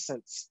our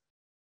innocence.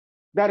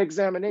 That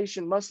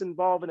examination must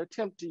involve an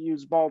attempt, to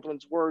use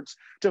Baldwin's words,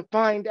 to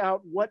find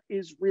out what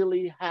is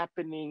really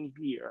happening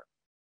here.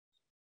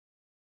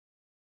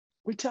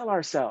 We tell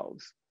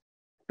ourselves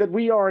that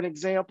we are an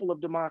example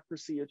of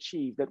democracy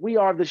achieved, that we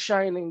are the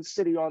shining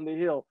city on the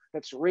hill.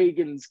 That's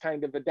Reagan's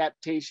kind of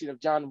adaptation of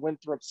John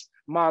Winthrop's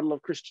model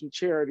of Christian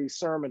charity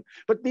sermon.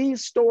 But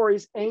these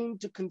stories aim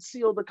to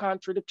conceal the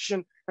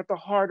contradiction at the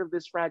heart of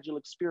this fragile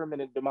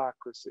experiment in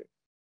democracy.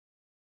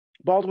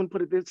 Baldwin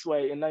put it this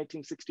way in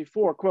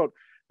 1964, quote,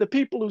 "The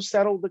people who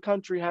settled the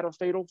country had a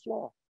fatal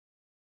flaw.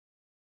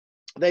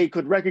 They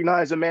could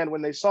recognize a man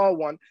when they saw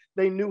one.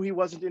 They knew he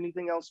wasn't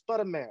anything else but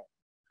a man.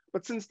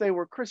 But since they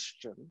were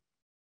Christian,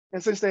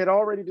 and since they had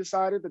already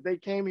decided that they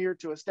came here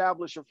to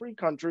establish a free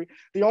country,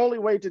 the only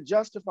way to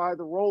justify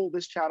the role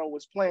this chattel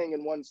was playing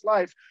in one's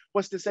life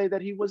was to say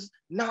that he was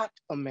not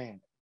a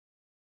man.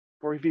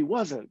 For if he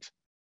wasn't,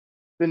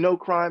 then no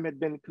crime had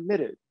been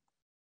committed."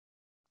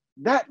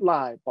 That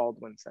lie,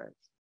 Baldwin says,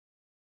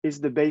 is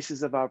the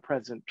basis of our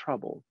present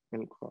trouble,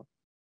 end quote.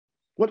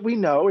 What we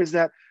know is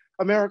that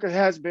America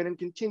has been and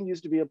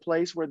continues to be a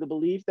place where the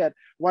belief that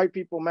white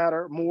people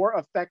matter more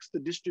affects the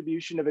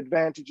distribution of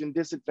advantage and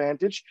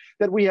disadvantage,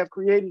 that we have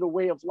created a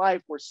way of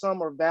life where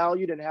some are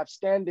valued and have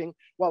standing,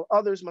 while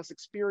others must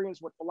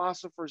experience what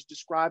philosophers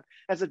describe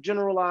as a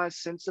generalized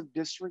sense of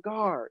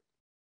disregard.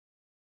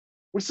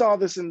 We saw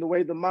this in the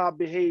way the mob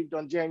behaved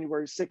on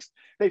January 6th.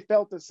 They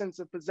felt a sense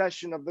of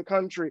possession of the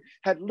country,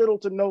 had little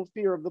to no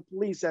fear of the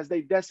police as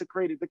they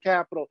desecrated the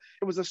Capitol.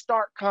 It was a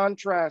stark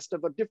contrast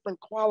of a different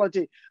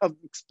quality of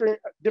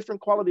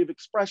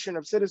expression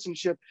of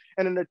citizenship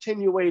and an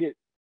attenuated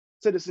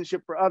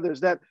citizenship for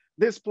others, that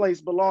this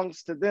place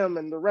belongs to them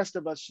and the rest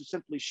of us should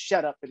simply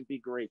shut up and be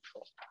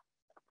grateful.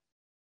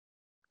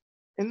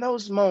 In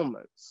those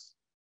moments,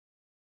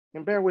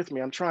 and bear with me,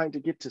 I'm trying to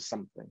get to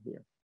something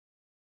here.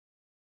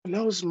 In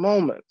those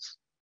moments,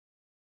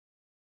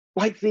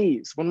 like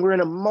these, when we're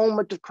in a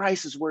moment of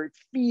crisis where it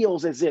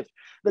feels as if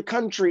the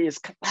country is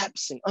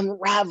collapsing,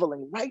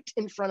 unraveling right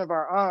in front of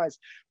our eyes,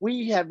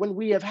 when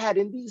we have had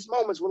in these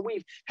moments, when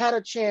we've had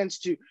a chance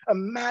to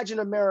imagine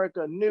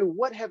America new,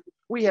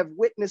 we have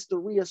witnessed the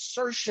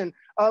reassertion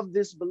of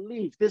this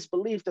belief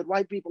that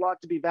white people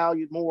ought to be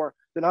valued more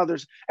than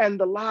others, and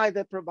the lie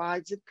that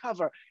provides it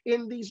cover.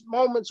 In these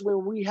moments where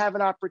we have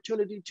an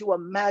opportunity to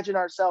imagine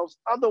ourselves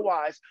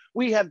otherwise,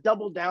 we have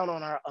doubled down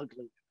on our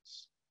ugliness.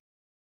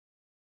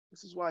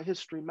 This is why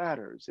history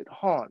matters. It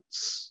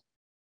haunts.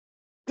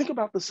 Think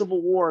about the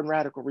Civil War and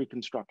radical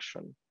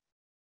Reconstruction,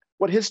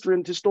 what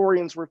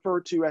historians refer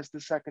to as the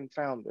second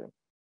founding.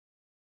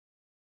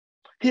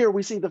 Here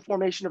we see the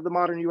formation of the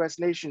modern US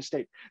nation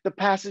state, the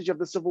passage of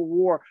the Civil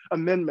War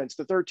amendments,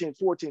 the 13th,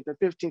 14th, and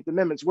 15th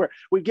Amendments, where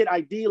we get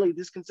ideally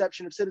this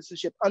conception of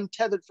citizenship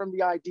untethered from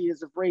the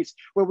ideas of race,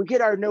 where we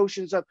get our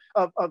notions of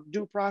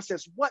due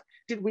process. What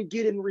did we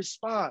get in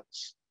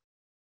response?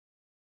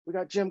 We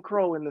got Jim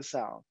Crow in the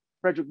South.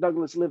 Frederick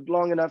Douglass lived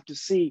long enough to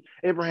see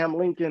Abraham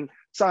Lincoln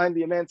sign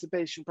the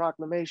Emancipation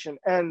Proclamation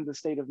and the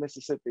state of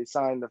Mississippi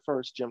sign the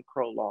first Jim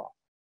Crow law.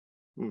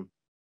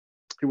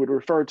 He would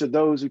refer to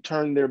those who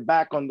turned their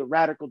back on the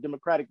radical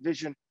democratic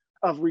vision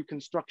of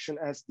Reconstruction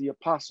as the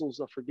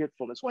apostles of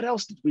forgetfulness. What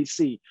else did we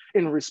see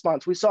in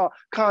response? We saw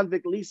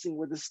convict leasing,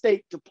 where the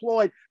state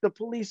deployed the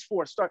police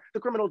force, the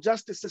criminal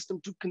justice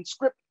system to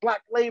conscript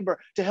Black labor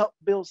to help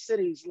build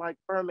cities like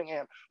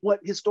Birmingham,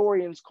 what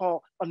historians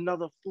call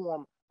another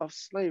form of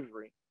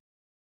slavery.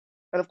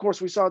 And of course,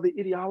 we saw the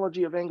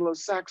ideology of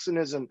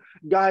Anglo-Saxonism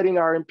guiding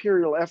our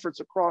imperial efforts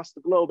across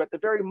the globe. At the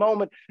very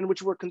moment in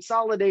which we're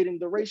consolidating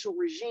the racial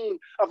regime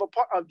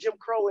of Jim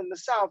Crow in the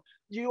South,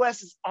 the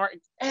US are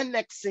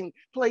annexing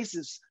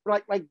places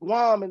like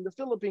Guam in the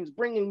Philippines,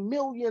 bringing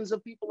millions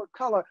of people of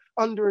color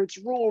under its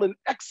rule and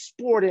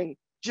exporting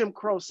Jim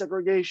Crow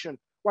segregation,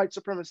 white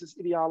supremacist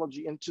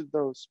ideology into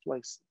those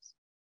places.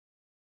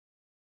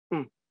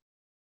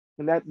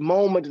 In that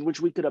moment in which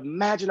we could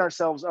imagine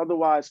ourselves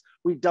otherwise,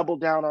 we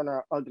doubled down on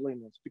our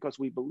ugliness because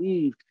we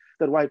believed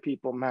that white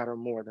people matter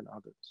more than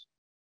others.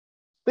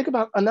 Think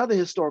about another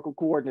historical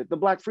coordinate, the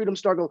Black freedom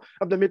struggle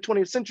of the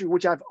mid-20th century,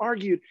 which I've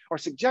argued or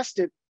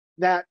suggested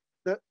that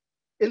the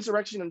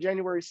insurrection on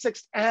January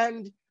 6th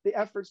and the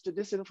efforts to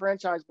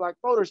disenfranchise Black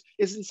voters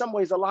is in some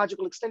ways a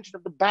logical extension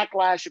of the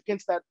backlash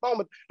against that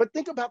moment. But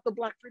think about the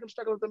Black freedom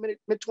struggle of the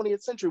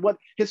mid-20th century, what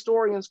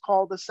historians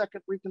call the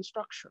Second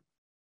Reconstruction,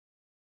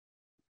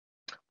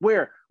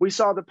 where we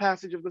saw the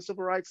passage of the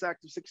Civil Rights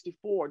Act of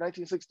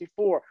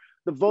 1964,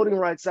 the Voting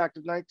Rights Act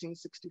of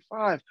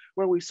 1965,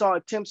 where we saw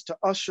attempts to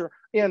usher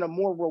in a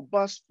more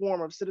robust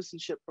form of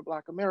citizenship for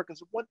Black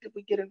Americans. What did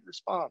we get in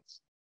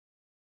response?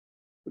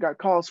 We got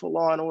calls for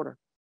law and order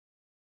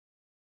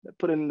that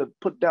put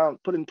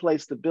in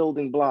place the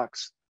building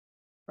blocks,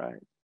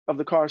 right, of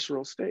the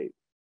carceral state.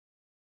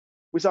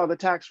 We saw the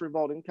tax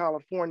revolt in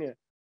California,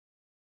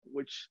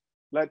 which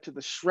led to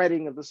the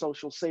shredding of the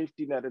social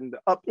safety net and the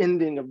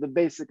upending of the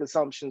basic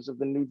assumptions of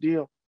the New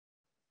Deal.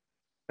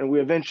 And we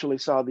eventually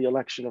saw the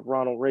election of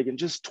Ronald Reagan.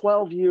 Just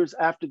 12 years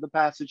after the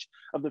passage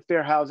of the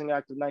Fair Housing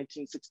Act of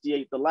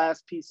 1968, the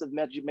last piece of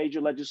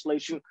major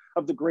legislation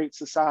of the Great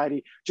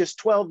Society, just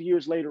 12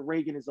 years later,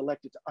 Reagan is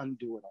elected to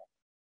undo it all.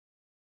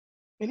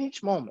 In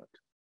each moment,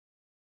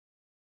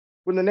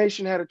 when the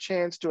nation had a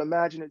chance to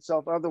imagine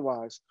itself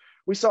otherwise,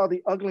 we saw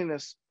the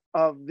ugliness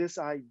of this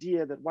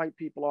idea that white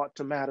people ought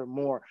to matter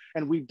more.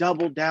 And we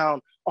doubled down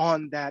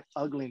on that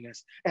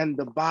ugliness and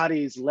the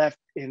bodies left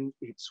in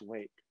its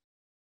wake.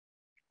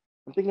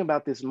 I'm thinking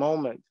about this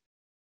moment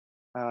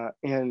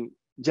in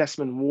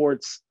Jesmyn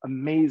Ward's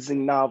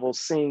amazing novel,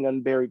 Seeing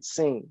Unburied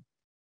Sing.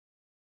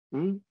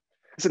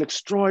 It's an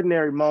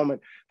extraordinary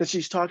moment that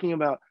she's talking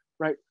about,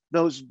 right?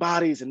 Those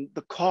bodies and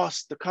the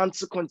cost, the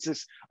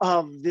consequences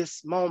of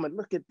this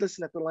moment.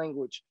 Listen at the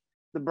language.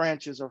 The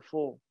branches are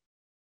full.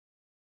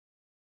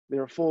 They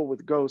are full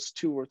with ghosts,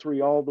 2 or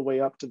 3, all the way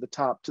up to the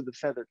top, to the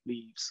feathered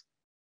leaves.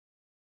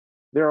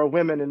 There are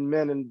women and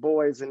men and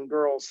boys and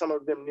girls, some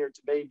of them near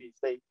to babies.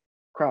 They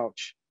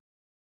crouch,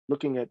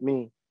 looking at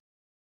me.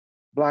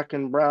 Black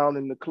and brown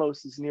and the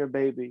closest near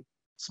baby,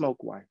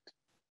 smoke white.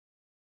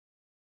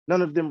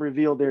 None of them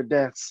reveal their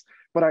deaths,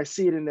 but I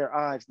see it in their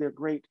eyes, their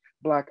great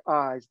black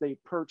eyes. They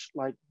perch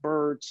like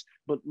birds,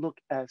 but look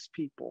as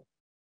people.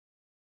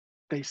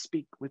 They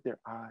speak with their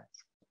eyes.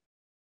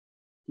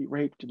 He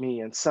raped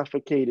me and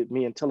suffocated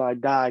me until I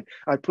died.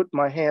 I put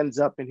my hands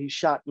up and he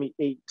shot me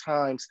 8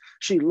 times.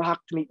 She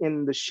locked me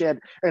in the shed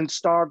and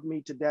starved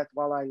me to death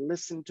while I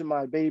listened to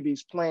my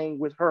babies playing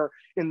with her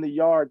in the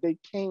yard. They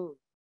came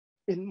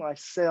in my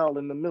cell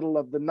in the middle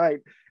of the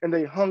night and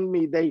they hung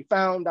me. They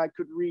found I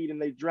could read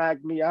and they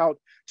dragged me out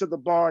to the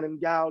barn and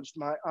gouged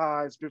my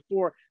eyes.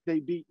 Before they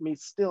beat me,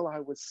 still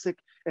I was sick,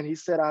 and he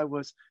said I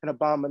was an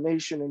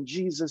abomination. And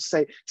Jesus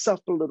say,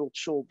 suffer little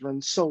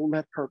children, so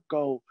let her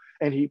go.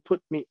 And he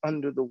put me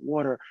under the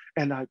water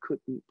and I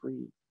couldn't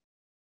breathe.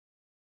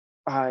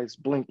 Eyes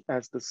blink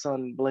as the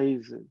sun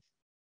blazes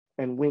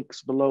and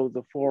winks below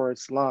the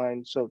forest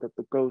line so that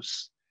the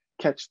ghosts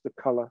catch the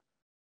color,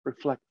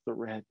 reflect the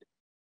red.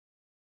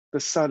 The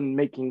sun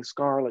making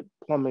scarlet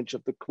plumage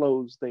of the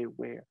clothes they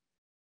wear,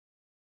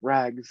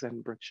 rags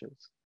and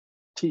breeches,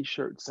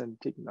 t-shirts and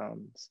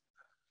tignons,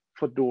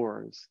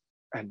 fedoras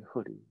and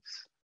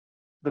hoodies.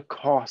 The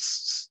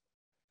cost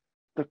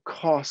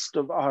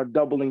of our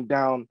doubling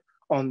down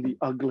on the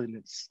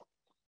ugliness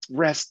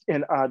rest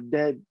in our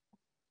dead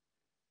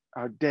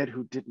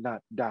who did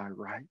not die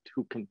right,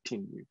 who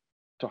continue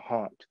to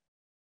haunt.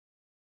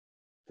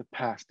 The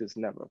past is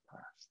never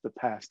past. The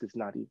past is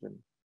not even.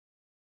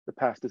 The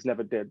past is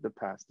never dead. The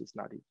past is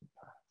not even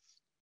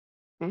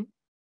past.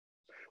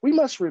 We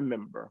must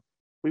remember,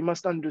 we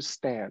must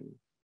understand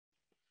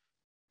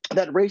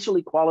that racial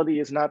equality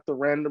is not the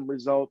random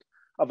result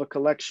of a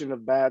collection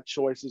of bad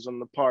choices on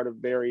the part of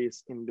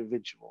various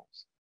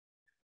individuals.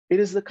 It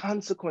is the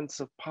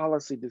consequence of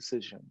policy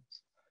decisions,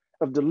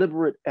 of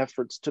deliberate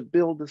efforts to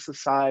build a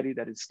society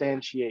that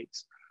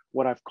instantiates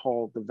what I've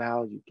called the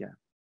value gap.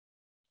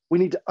 We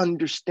need to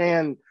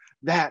understand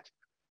that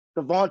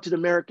the vaunted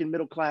American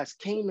middle class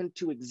came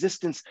into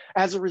existence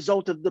as a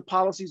result of the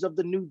policies of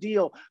the New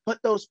Deal, but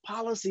those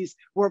policies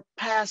were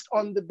passed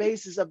on the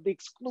basis of the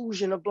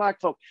exclusion of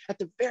Black folk. At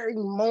the very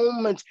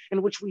moment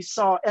in which we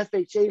saw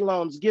FHA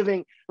loans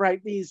giving,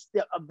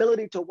 the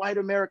ability to white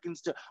Americans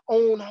to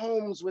own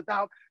homes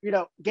without,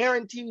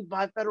 guaranteed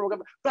by federal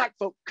government, Black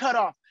folk cut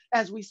off.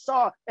 As we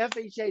saw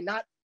FHA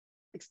not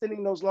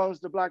extending those loans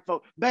to Black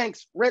folk,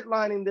 banks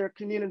redlining their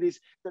communities,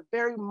 the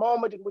very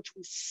moment in which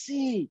we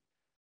see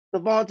the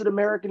vaunted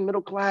American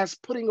middle class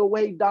putting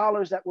away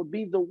dollars that would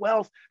be the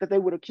wealth that they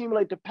would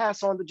accumulate to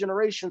pass on to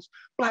generations,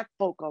 Black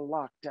folk are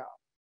locked out.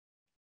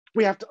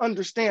 We have to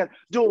understand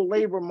dual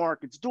labor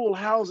markets, dual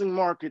housing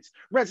markets,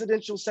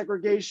 residential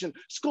segregation,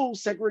 school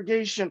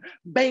segregation,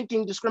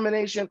 banking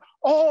discrimination.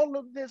 All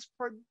of this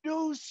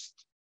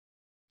produced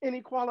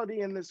inequality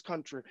in this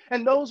country.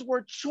 And those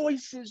were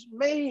choices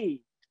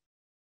made.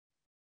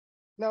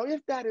 Now,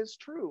 if that is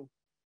true,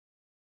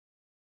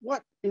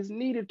 what is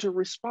needed to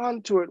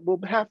respond to it will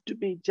have to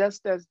be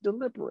just as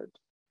deliberate.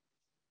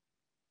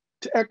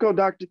 To echo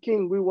Dr.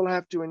 King, we will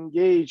have to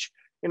engage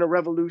in a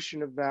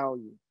revolution of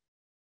value.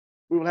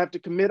 We will have to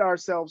commit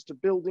ourselves to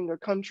building a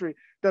country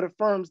that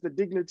affirms the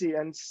dignity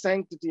and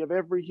sanctity of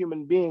every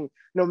human being,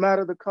 no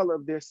matter the color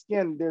of their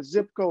skin, their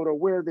zip code, or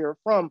where they're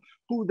from,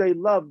 who they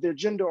love, their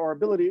gender or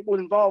ability. It will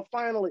involve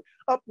finally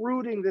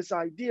uprooting this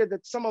idea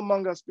that some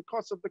among us,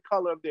 because of the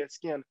color of their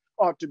skin,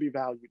 ought to be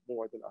valued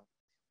more than others.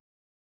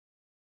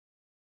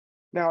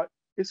 Now,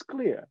 it's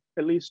clear,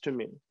 at least to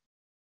me,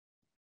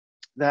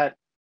 that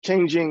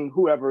changing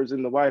whoever's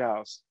in the White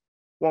House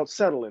won't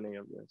settle any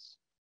of this.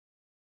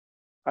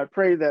 I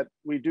pray that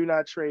we do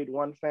not trade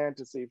one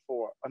fantasy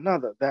for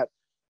another, that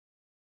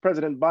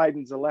President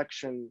Biden's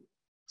election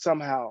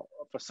somehow,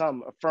 for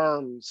some,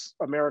 affirms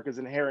America's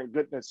inherent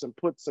goodness and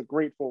puts a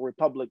grateful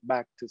republic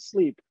back to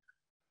sleep.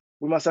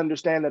 We must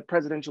understand that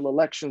presidential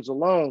elections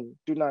alone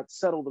do not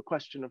settle the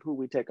question of who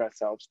we take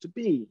ourselves to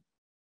be.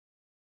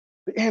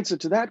 The answer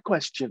to that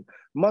question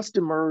must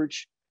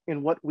emerge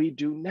in what we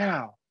do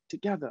now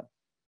together.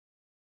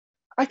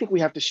 I think we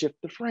have to shift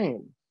the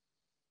frame.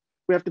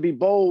 We have to be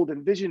bold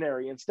and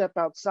visionary and step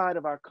outside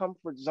of our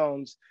comfort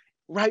zones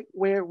right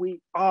where we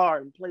are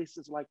in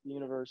places like the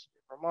University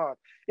of Vermont.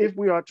 If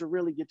we are to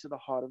really get to the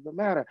heart of the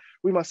matter,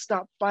 we must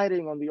stop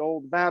fighting on the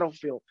old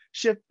battlefield,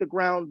 shift the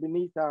ground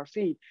beneath our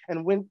feet.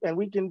 And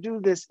we can do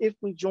this if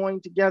we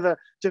join together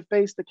to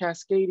face the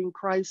cascading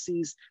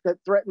crises that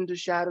threaten to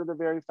shatter the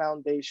very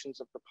foundations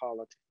of the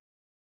polity.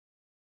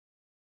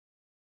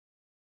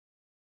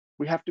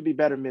 We have to be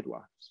better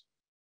midwives.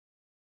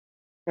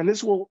 And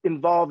this will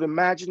involve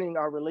imagining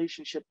our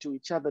relationship to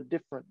each other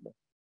differently.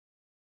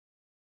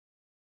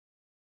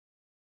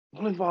 It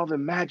will involve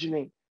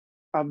imagining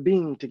our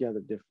being together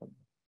differently.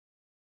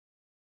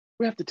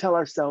 We have to tell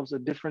ourselves a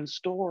different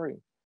story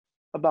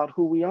about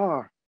who we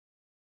are.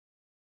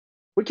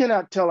 We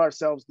cannot tell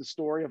ourselves the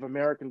story of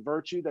American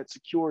virtue that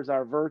secures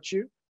our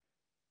virtue.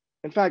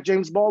 In fact,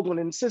 James Baldwin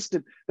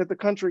insisted that the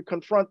country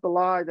confront the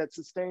lie that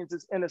sustains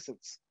its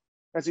innocence.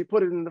 As he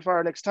put it in The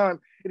Fire Next Time,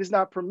 it is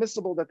not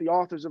permissible that the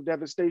authors of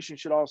devastation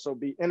should also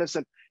be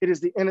innocent. It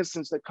is the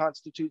innocence that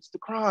constitutes the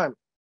crime.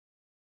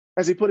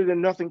 As he put it in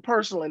Nothing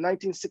Personal in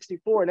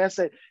 1964, an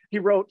essay he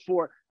wrote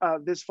for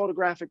this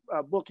photographic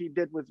book he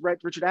did with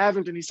Richard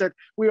Avington, he said,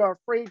 "We are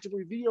afraid to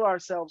reveal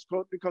ourselves,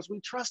 quote, because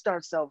we trust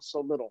ourselves so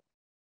little.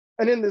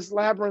 And in this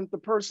labyrinth, the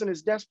person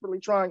is desperately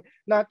trying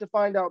not to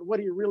find out what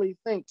he really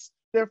thinks.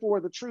 Therefore,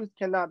 the truth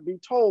cannot be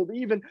told,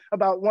 even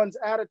about one's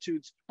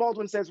attitudes.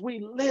 Baldwin says, we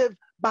live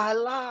by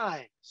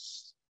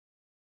lies.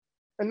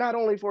 And not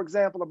only, for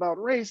example,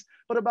 about race,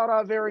 but about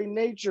our very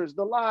natures.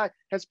 The lie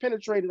has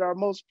penetrated our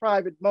most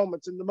private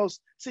moments in the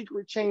most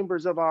secret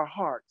chambers of our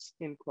hearts,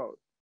 end quote.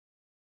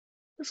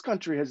 This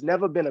country has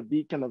never been a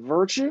beacon of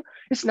virtue.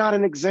 It's not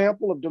an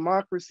example of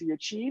democracy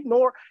achieved,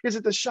 nor is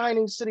it the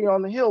shining city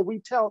on the hill. We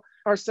tell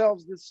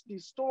ourselves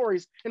these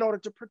stories in order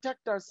to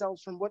protect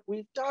ourselves from what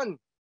we've done.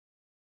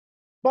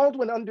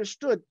 Baldwin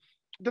understood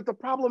that the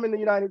problem in the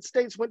United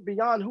States went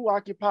beyond who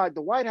occupied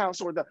the White House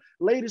or the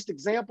latest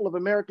example of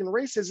American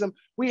racism.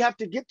 We have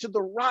to get to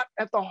the rot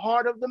at the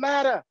heart of the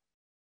matter.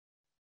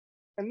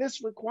 And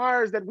this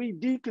requires that we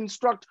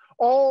deconstruct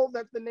all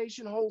that the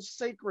nation holds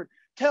sacred,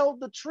 tell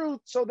the truth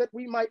so that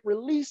we might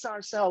release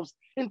ourselves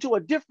into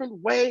a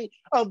different way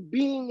of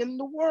being in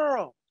the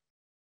world.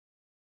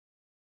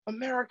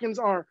 Americans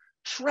are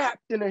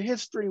trapped in a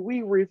history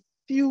we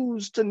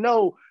refuse to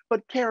know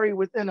but carry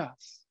within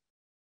us.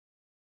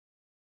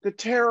 The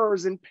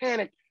terrors and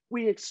panic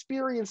we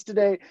experience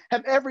today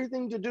have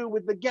everything to do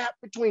with the gap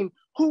between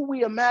who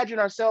we imagine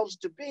ourselves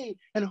to be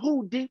and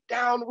who deep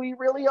down we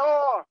really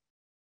are.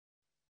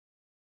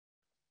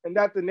 And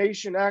that the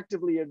nation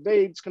actively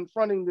evades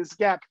confronting this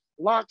gap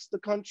locks the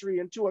country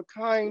into a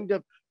kind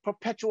of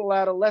perpetual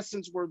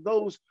adolescence where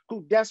those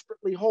who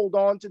desperately hold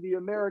on to the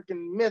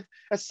American myth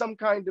as some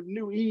kind of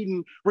new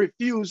Eden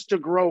refuse to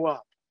grow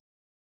up.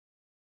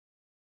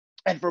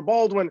 And for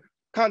Baldwin,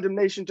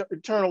 condemnation to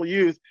eternal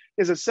youth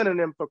is a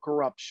synonym for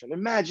corruption.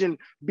 Imagine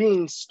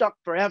being stuck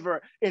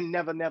forever in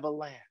Never Never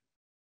Land.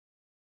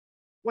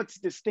 What's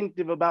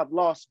distinctive about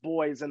lost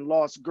boys and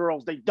lost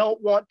girls? They don't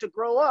want to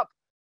grow up.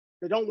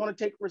 They don't want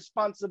to take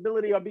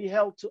responsibility or be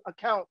held to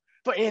account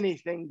for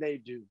anything they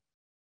do.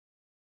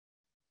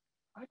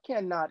 I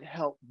cannot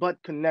help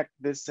but connect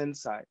this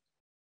insight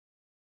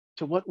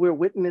to what we're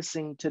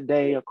witnessing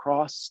today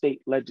across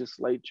state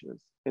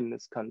legislatures in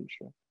this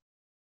country,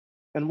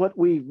 and what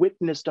we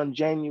witnessed on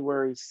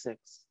January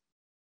 6th,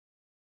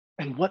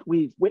 and what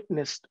we've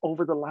witnessed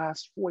over the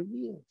last 4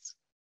 years.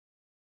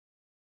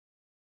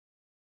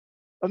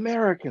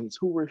 Americans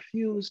who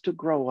refuse to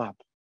grow up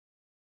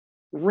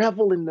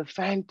revel in the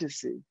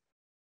fantasy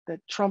that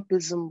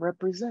Trumpism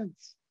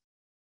represents,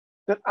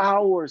 that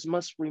ours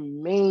must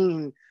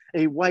remain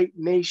a white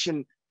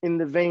nation in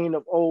the vein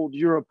of old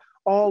Europe.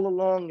 All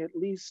along, at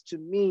least to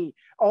me,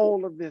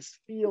 all of this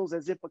feels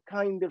as if a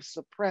kind of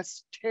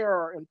suppressed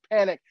terror and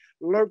panic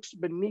lurks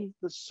beneath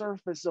the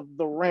surface of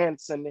the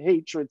rants and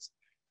hatreds,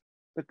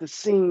 that the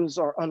seams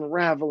are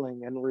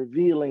unraveling and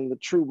revealing the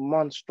true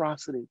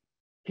monstrosity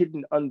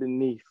hidden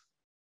underneath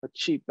a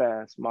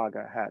cheap-ass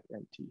MAGA hat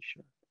and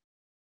t-shirt.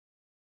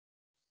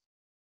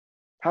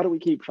 How do we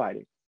keep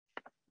fighting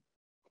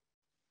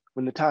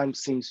when the times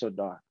seem so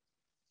dark?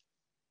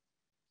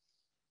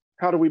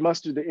 How do we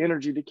muster the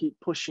energy to keep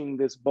pushing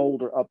this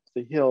boulder up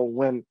the hill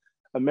when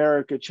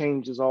America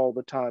changes all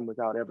the time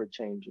without ever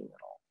changing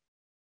at all?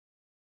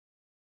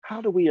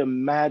 How do we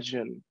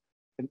imagine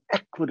an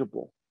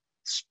equitable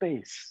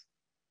space,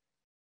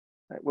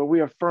 right, where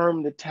we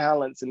affirm the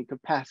talents and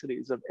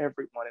capacities of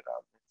everyone in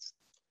our midst,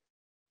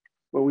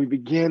 where we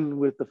begin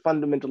with the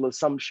fundamental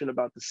assumption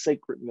about the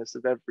sacredness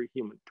of every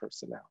human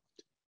personality?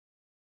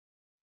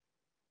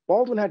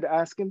 Baldwin had to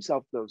ask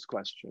himself those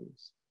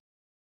questions.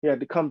 He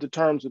had to come to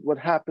terms with what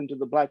happened to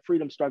the Black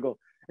freedom struggle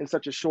in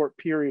such a short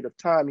period of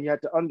time. He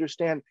had to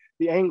understand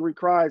the angry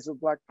cries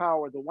of Black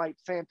power, the white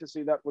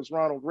fantasy that was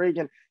Ronald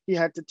Reagan. He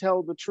had to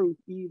tell the truth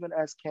even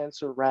as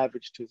cancer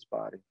ravaged his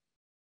body.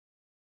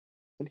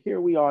 And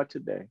here we are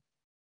today,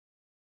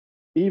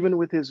 even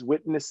with his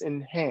witness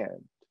in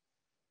hand,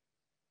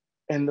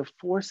 and the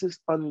forces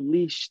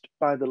unleashed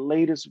by the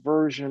latest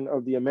version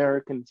of the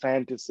American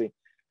fantasy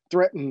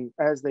threaten,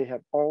 as they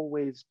have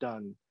always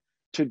done,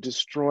 to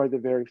destroy the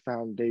very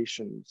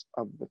foundations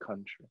of the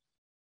country.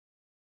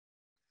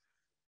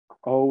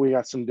 Oh, we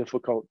got some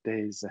difficult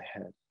days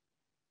ahead.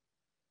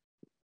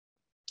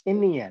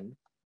 In the end,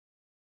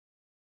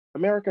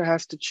 America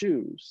has to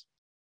choose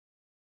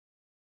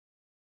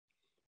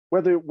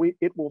whether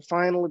it will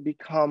finally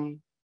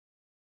become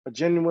a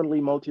genuinely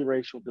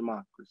multiracial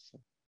democracy.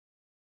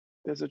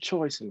 There's a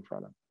choice in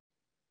front of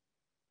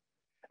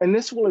it. And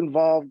this will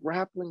involve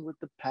grappling with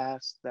the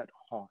past that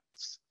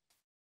haunts,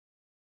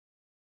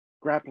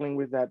 grappling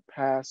with that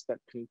past that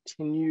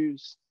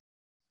continues,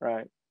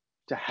 right,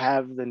 to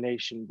have the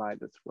nation by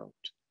the throat.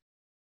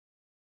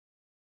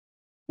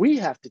 We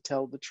have to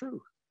tell the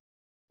truth.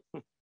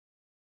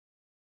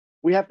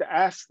 We have to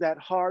ask that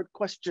hard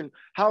question: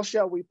 how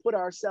shall we put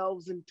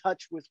ourselves in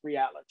touch with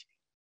reality?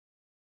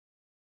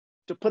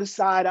 To put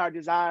aside our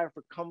desire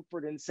for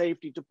comfort and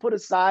safety, to put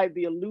aside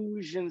the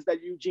illusions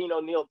that Eugene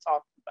O'Neill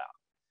talked about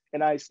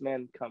in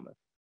Iceman Cometh.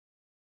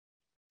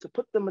 To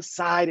put them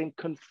aside and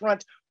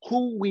confront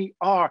who we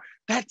are.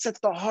 That's at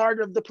the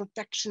heart of the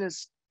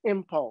perfectionist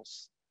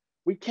impulse.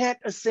 We can't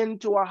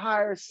ascend to a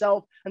higher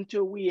self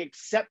until we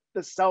accept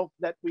the self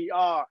that we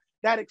are.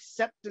 that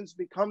acceptance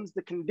becomes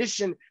the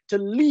condition to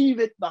leave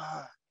it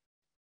behind.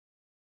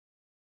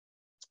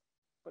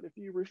 But if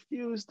you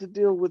refuse to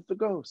deal with the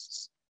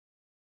ghosts,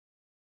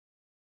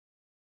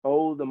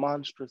 oh, the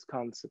monstrous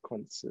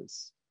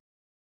consequences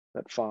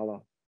that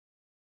follow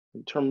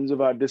in terms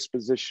of our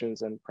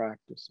dispositions and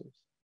practices.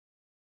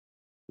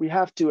 We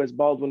have to, as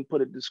Baldwin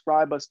put it,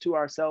 describe us to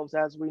ourselves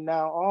as we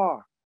now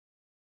are.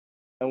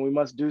 And we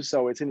must do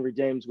so, as Henry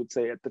James would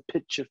say, at the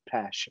pitch of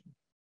passion.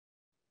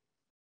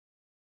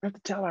 We have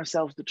to tell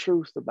ourselves the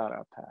truth about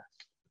our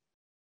past.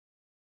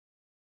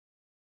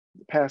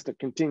 The past that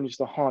continues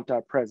to haunt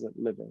our present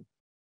living.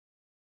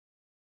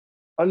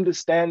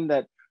 Understand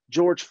that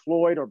George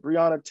Floyd or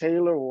Breonna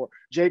Taylor or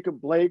Jacob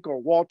Blake or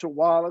Walter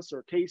Wallace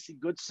or Casey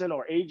Goodson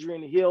or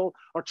Adrian Hill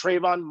or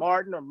Trayvon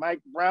Martin or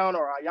Mike Brown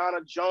or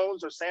Ayanna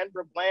Jones or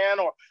Sandra Bland,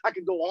 or I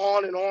could go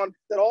on and on,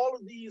 that all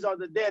of these are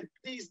the dead.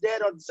 These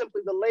dead are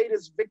simply the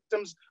latest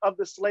victims of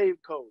the slave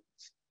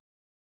codes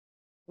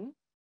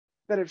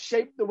that have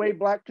shaped the way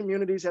Black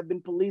communities have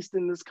been policed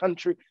in this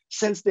country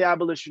since the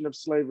abolition of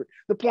slavery.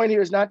 The point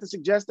here is not to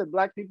suggest that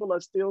Black people are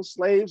still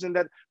slaves and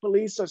that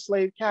police are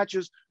slave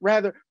catchers.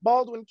 Rather,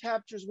 Baldwin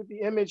captures with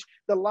the image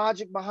the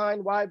logic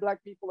behind why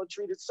Black people are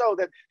treated so,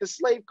 that the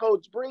slave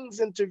code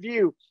brings into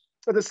view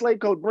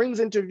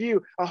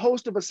a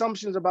host of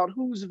assumptions about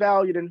who's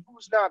valued and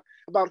who's not,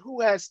 about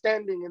who has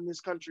standing in this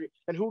country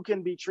and who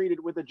can be treated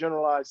with a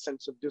generalized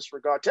sense of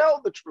disregard.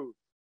 Tell the truth.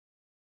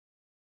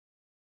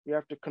 You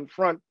have to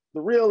confront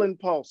the real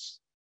impulse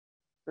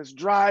that's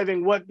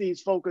driving what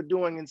these folk are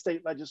doing in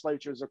state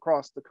legislatures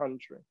across the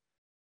country.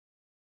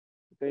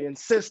 They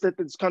insist that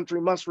this country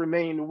must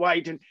remain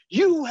white, and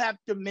you have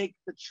to make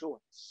the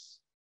choice.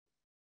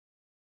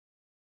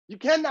 You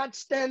cannot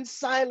stand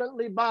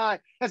silently by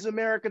as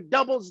America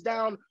doubles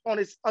down on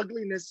its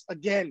ugliness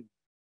again.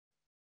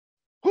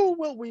 Who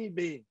will we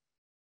be?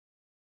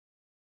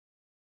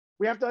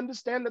 We have to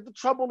understand that the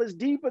trouble is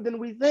deeper than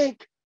we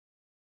think.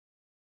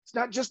 It's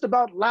not just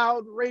about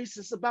loud race,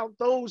 it's about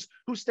those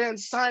who stand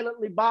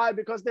silently by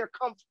because they're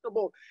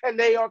comfortable and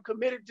they are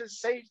committed to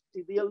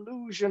safety, the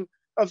illusion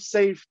of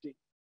safety.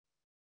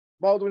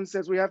 Baldwin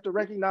says we have to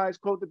recognize,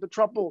 quote, that the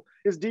trouble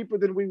is deeper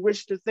than we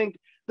wish to think.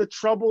 The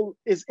trouble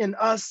is in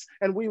us,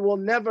 and we will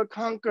never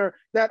conquer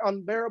that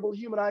unbearable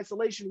human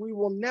isolation. We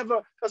will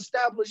never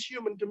establish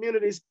human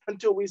communities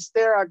until we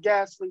stare our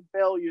ghastly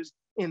failures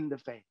in the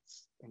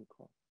face, end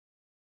quote.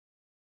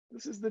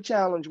 This is the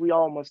challenge we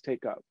all must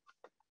take up.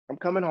 I'm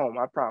coming home,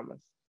 I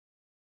promise.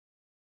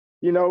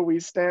 You know,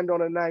 we stand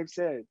on a knife's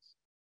edge.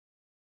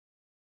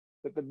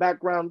 That the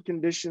background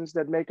conditions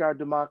that make our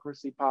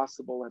democracy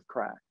possible have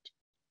cracked.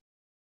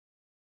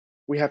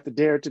 We have to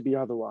dare to be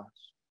otherwise.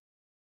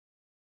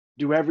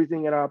 Do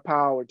everything in our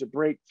power to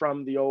break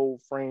from the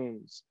old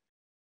frames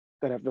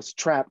that have us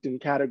trapped in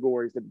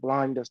categories that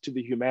blind us to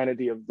the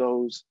humanity of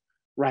those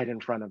right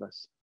in front of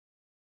us.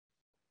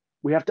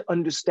 We have to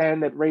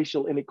understand that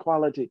racial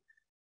inequality,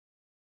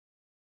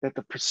 that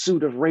the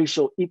pursuit of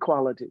racial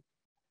equality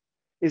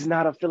is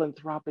not a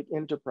philanthropic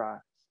enterprise,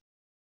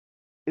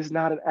 is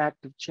not an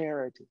act of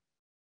charity.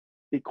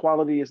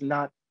 Equality is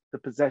not the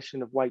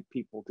possession of white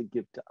people to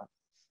give to us.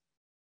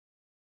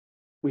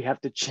 We have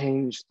to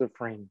change the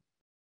frame.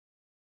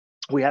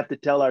 We have to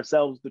tell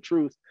ourselves the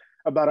truth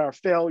about our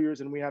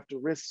failures, and we have to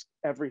risk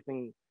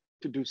everything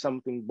to do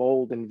something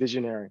bold and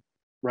visionary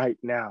right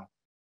now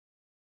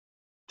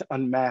to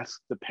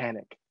unmask the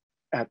panic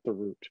at the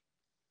root.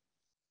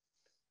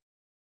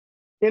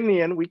 In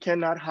the end, we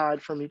cannot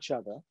hide from each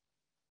other.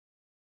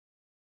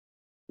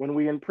 When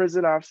we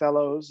imprison our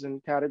fellows in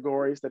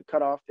categories that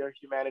cut off their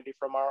humanity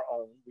from our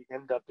own, we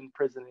end up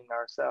imprisoning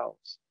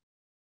ourselves.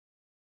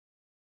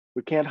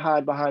 We can't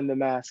hide behind the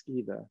mask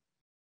either.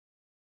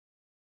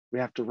 We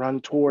have to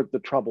run toward the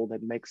trouble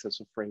that makes us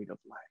afraid of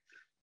life.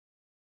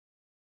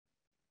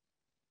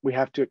 We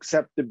have to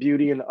accept the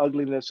beauty and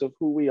ugliness of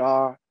who we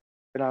are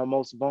in our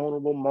most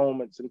vulnerable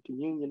moments in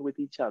communion with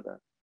each other.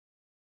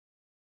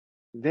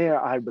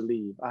 There, I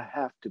believe, I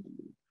have to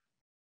believe,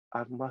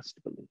 I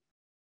must believe.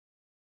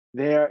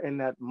 There, in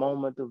that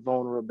moment of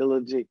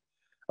vulnerability,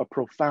 a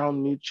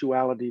profound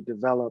mutuality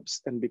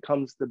develops and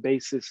becomes the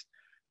basis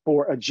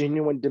for a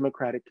genuine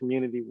democratic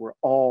community where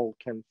all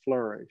can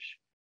flourish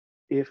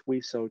if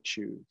we so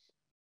choose.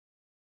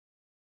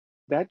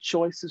 That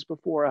choice is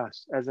before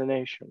us as a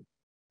nation.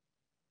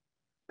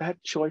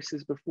 That choice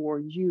is before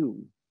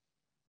you,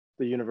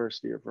 the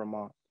University of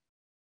Vermont.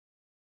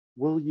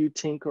 Will you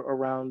tinker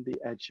around the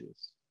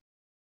edges?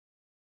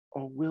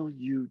 Or will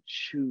you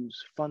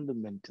choose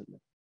fundamentally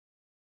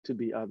to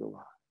be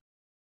otherwise?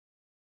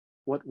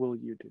 What will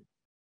you do?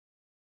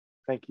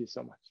 Thank you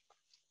so much.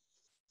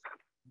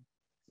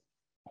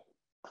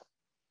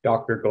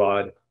 Dr.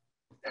 Glaude,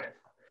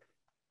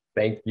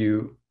 thank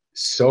you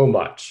so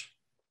much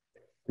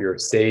for your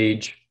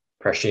sage,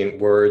 prescient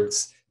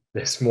words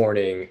this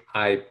morning.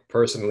 I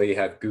personally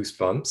have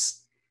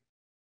goosebumps.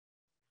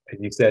 As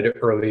you said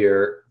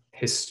earlier,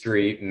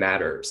 history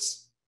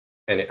matters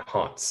and it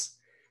haunts.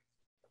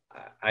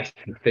 I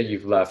think that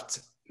you've left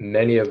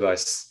many of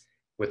us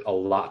with a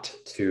lot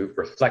to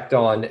reflect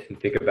on and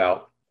think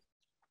about.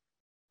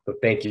 So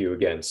thank you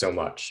again so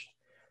much.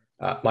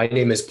 My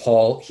name is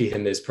Paul, he,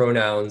 him, his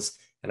pronouns,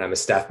 and I'm a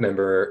staff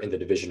member in the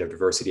Division of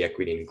Diversity,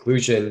 Equity, and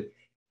Inclusion.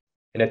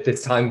 And at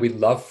this time, we'd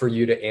love for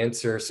you to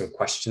answer some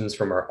questions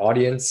from our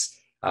audience.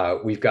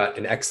 We've got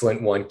an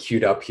excellent one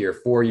queued up here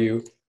for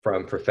you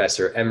from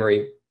Professor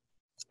Emery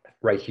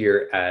right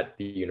here at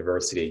the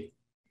university.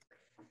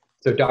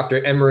 So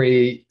Dr.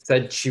 Emery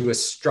said she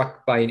was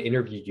struck by an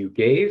interview you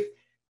gave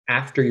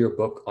after your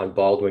book on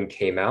Baldwin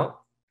came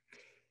out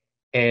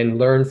and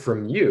learned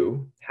from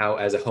you how,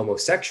 as a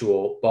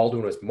homosexual,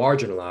 Baldwin was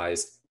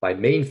marginalized by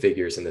main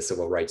figures in the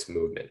civil rights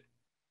movement.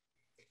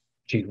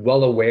 She's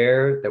well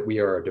aware that we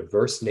are a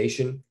diverse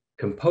nation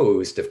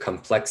composed of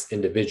complex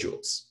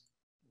individuals.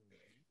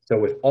 So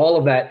with all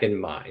of that in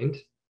mind,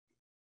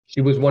 she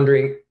was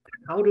wondering,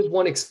 how does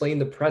one explain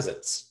the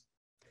presence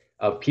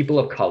of people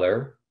of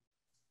color,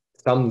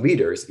 some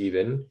leaders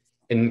even,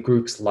 in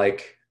groups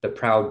like the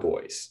Proud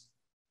Boys?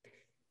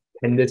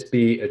 Can this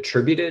be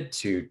attributed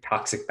to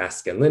toxic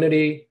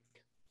masculinity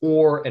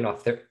or an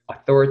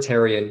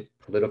authoritarian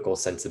political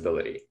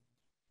sensibility?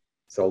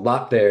 So a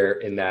lot there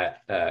in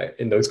that,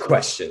 in those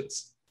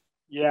questions.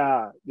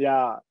 Yeah.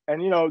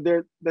 And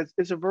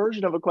it's a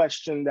version of a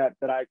question that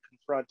I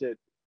confronted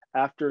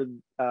after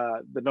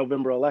the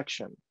November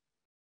election,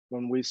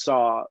 when we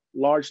saw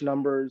large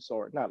numbers,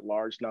 or not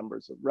large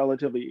numbers, a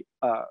relatively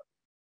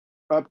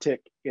uptick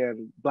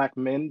in Black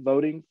men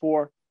voting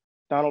for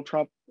Donald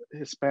Trump,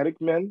 Hispanic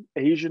men,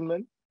 Asian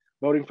men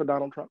voting for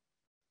Donald Trump.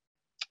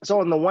 So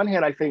on the one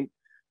hand, I think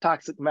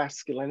toxic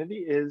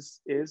masculinity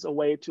is a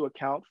way to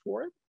account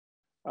for it.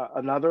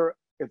 Another,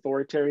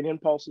 authoritarian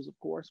impulses, of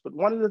course. But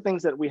one of the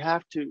things that we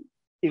have to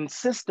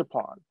insist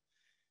upon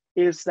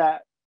is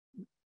that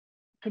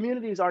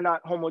communities are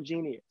not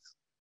homogeneous.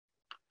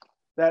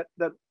 That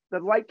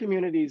white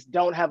communities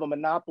don't have a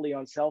monopoly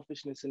on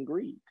selfishness and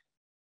greed.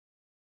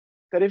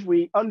 That if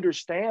we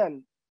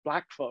understand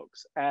Black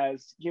folks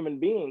as human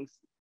beings,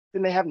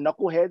 then they have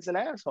knuckleheads and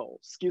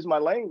assholes, excuse my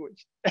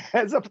language,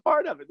 as a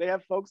part of it. They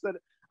have folks that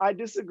I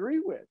disagree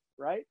with,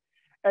 right?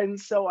 And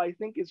so I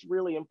think it's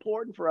really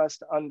important for us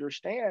to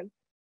understand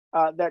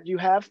that you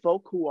have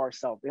folk who are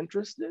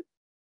self-interested,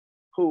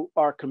 who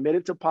are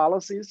committed to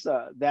policies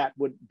that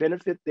would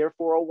benefit their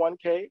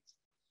 401ks,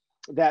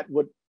 that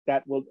will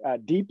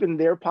deepen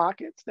their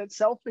pockets. That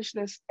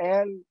selfishness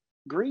and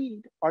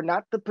greed are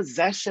not the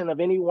possession of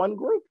any one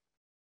group,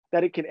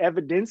 that it can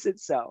evidence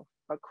itself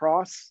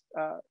across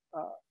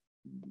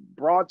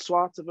broad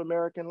swaths of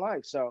American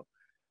life. So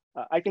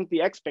I think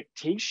the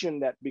expectation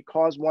that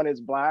because one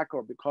is Black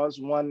or because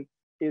one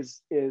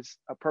is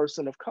a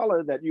person of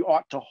color, that you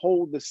ought to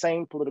hold the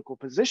same political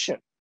position,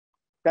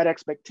 that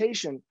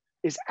expectation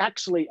is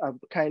actually a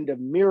kind of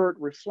mirrored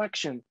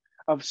reflection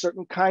of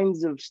certain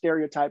kinds of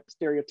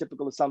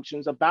stereotypical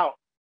assumptions about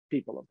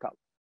people of color,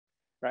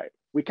 right?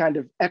 We kind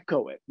of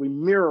echo it, we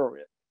mirror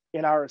it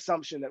in our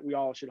assumption that we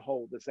all should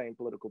hold the same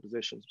political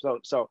positions.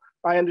 So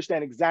I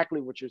understand exactly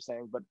what you're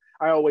saying, but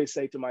I always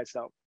say to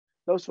myself,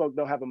 those folks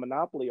don't have a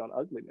monopoly on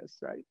ugliness,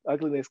 right?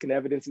 Ugliness can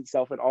evidence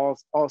itself in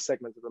all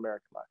segments of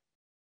American life.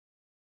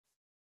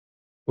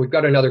 We've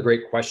got another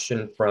great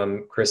question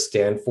from Chris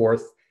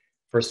Danforth.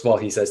 First of all,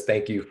 he says,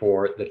 thank you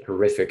for the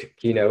terrific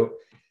keynote.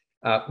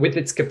 With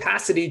its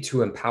capacity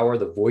to empower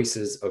the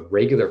voices of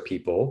regular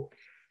people,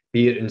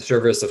 be it in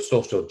service of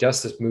social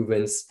justice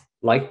movements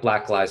like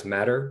Black Lives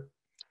Matter,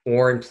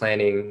 or in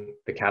planning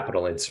the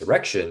Capitol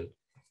insurrection,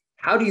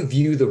 how do you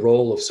view the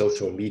role of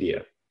social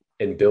media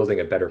in building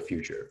a better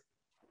future?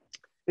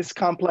 It's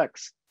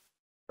complex,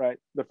 right?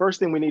 The first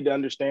thing we need to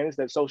understand is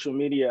that social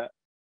media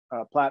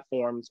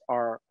platforms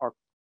are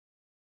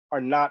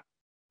not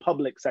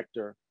public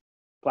sector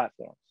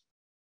platforms,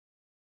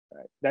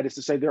 right? That is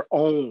to say, they're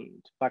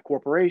owned by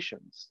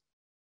corporations.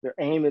 Their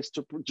aim is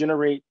to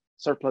generate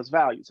surplus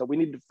value. So we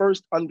need to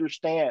first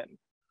understand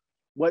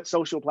what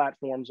social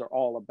platforms are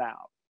all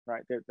about,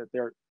 right?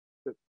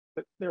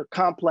 They're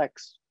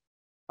complex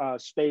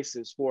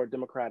spaces for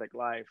democratic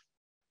life.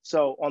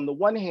 So on the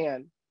one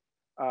hand,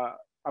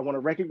 I want to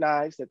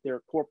recognize that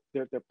they're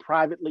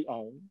privately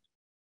owned.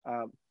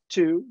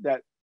 Two,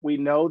 that we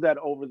know that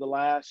over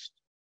the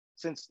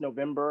since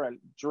November and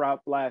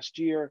throughout last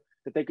year,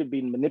 that they could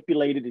be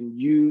manipulated and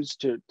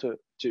used to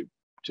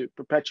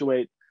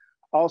perpetuate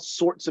all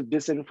sorts of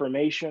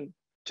disinformation,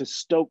 to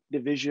stoke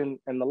division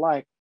and the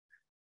like.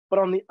 But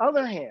on the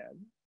other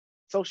hand,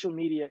 social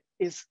media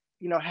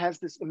has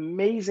this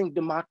amazing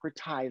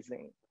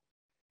democratizing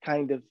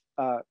kind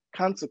of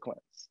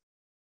consequence,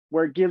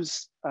 where it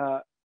gives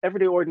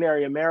everyday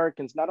ordinary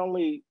Americans not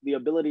only the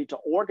ability to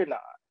organize,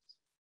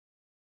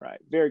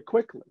 right, very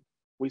quickly.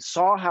 We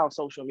saw how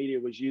social media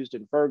was used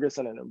in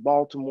Ferguson and in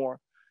Baltimore.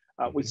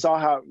 We saw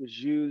how it was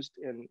used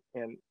in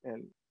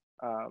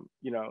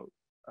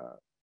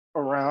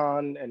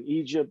Iran and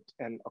Egypt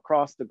and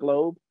across the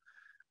globe.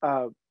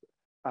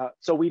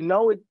 So we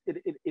know it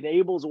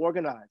enables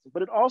organizing,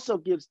 but it also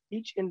gives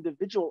each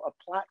individual a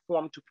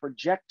platform to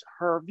project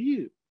her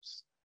views,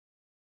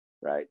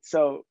 right?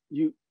 So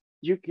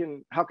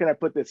how can I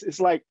put this? It's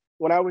like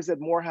when I was at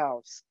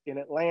Morehouse in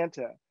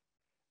Atlanta,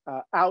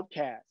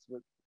 Outkast,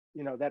 with,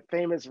 that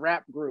famous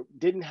rap group,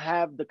 didn't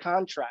have the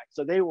contract.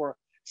 So they were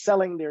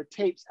selling their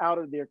tapes out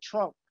of their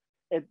trunk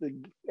at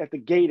the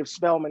gate of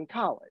Spelman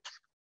College,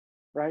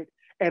 right?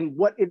 And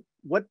what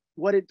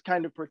it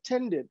kind of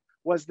pretended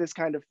was this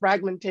kind of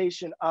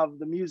fragmentation of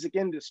the music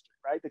industry,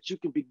 right? That you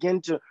can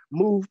begin to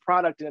move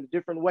product in a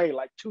different way,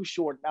 like Too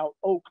Short and out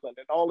Oakland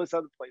and all this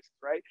other places,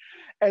 right?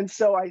 And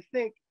so I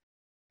think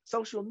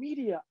social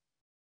media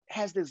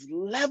has this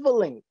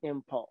leveling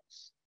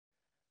impulse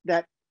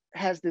that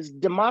has this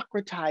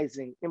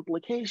democratizing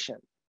implication,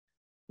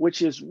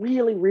 which is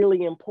really,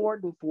 really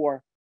important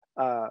for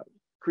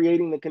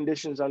creating the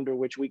conditions under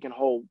which we can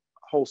hold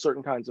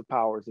certain kinds of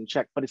powers in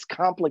check. But it's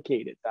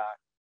complicated, Doc.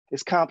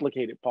 It's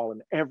complicated, Paul,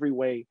 in every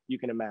way you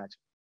can imagine.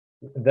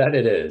 That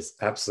it is,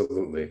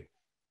 absolutely.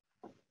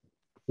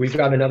 We've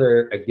got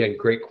another, again,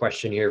 great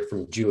question here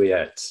from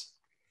Juliet.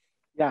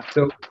 Yeah.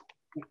 So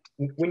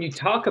when you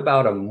talk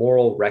about a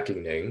moral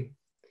reckoning,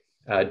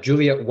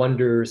 Juliet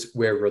wonders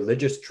where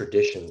religious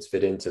traditions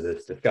fit into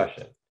this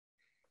discussion.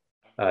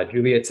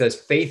 Juliet says,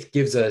 faith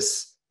gives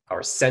us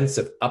our sense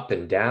of up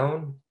and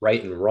down,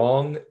 right and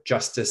wrong,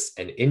 justice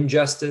and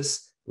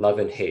injustice, love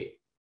and hate.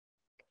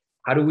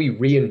 How do we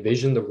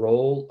re-envision the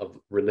role of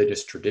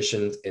religious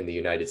traditions in the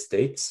United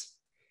States?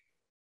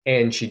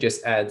 And she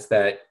just adds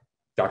that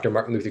Dr.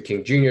 Martin Luther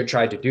King Jr.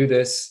 tried to do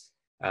this,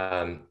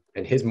 and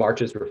his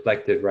marches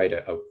reflected, right,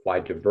 a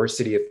wide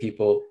diversity of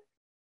people,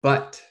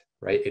 but,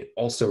 right, it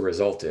also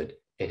resulted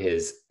in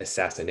his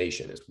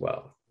assassination as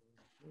well.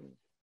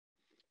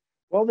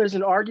 Well, there's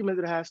an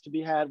argument that has to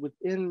be had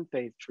within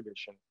faith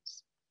traditions.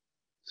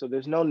 So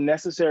there's no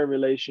necessary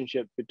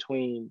relationship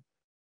between,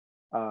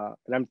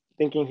 and I'm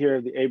thinking here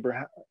of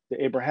the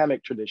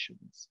Abrahamic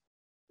traditions.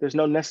 There's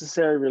no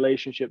necessary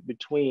relationship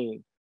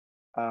between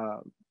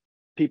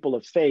people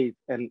of faith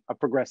and a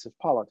progressive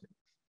politics.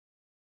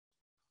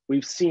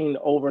 We've seen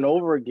over and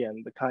over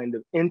again the kind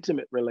of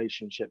intimate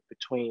relationship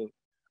between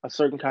a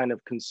certain kind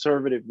of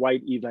conservative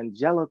white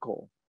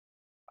evangelical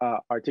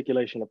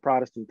articulation of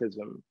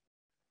Protestantism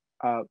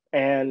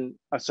and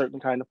a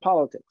certain kind of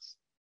politics,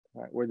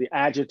 right, where the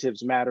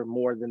adjectives matter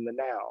more than the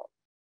noun.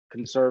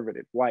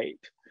 Conservative, white,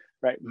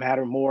 right,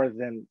 matter more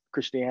than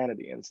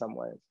Christianity in some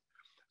ways.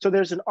 So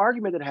there's an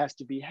argument that has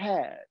to be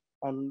had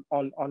on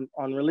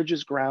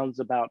religious grounds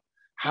about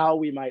how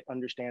we might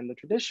understand the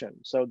tradition.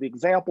 So the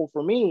example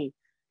for me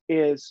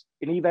is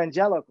an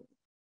evangelical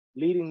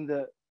leading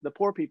the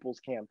Poor People's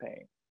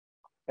Campaign.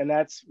 And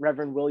that's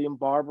Reverend William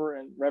Barber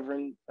and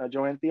Reverend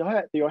Joanne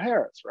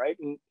Theoharis, right?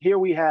 And here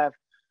we have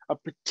a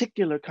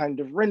particular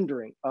kind of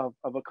rendering of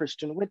a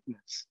Christian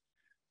witness.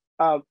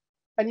 And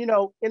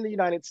in the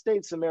United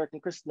States, American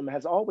Christendom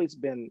has always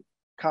been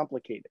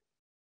complicated.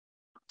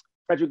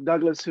 Frederick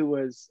Douglass, who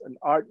was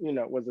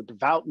was a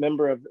devout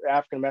member of the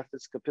African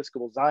Methodist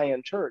Episcopal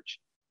Zion Church,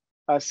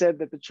 said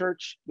that the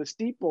church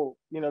steeple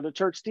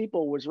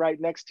was right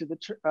next to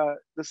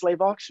the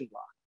slave auction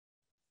block.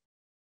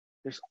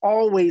 There's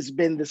always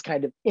been this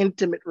kind of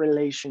intimate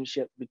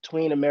relationship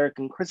between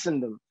American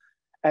Christendom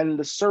and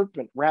the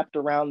serpent wrapped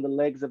around the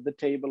legs of the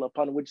table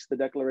upon which the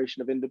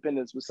Declaration of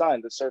Independence was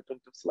signed, the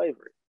serpent of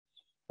slavery,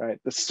 right?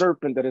 The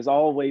serpent that has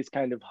always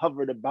kind of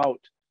hovered about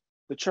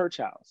the church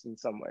house in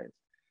some ways.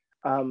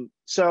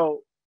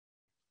 So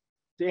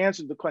to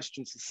answer the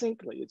question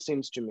succinctly, it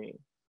seems to me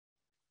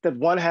that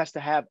one has to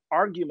have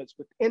arguments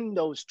within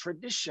those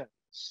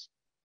traditions,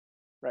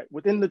 right?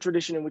 Within the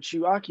tradition in which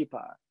you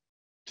occupy,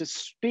 to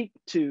speak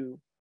to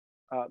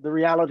the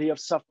reality of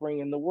suffering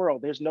in the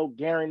world. There's no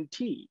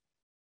guarantee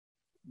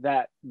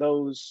that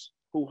those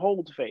who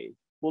hold faith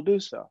will do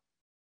so.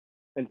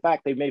 In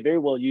fact, they may very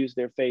well use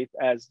their faith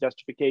as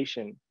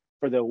justification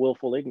for their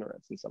willful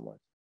ignorance in some way.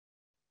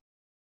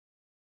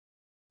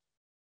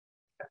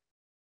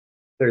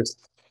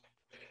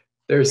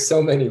 There's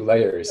so many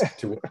layers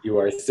to what you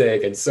are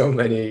saying, and so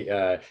many,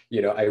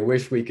 I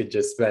wish we could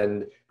just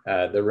spend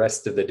the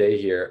rest of the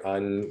day here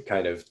on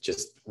kind of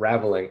just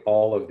raveling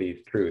all of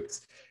these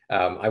truths.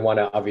 I want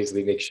to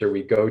obviously make sure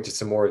we go to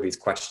some more of these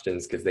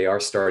questions because they are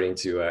starting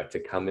to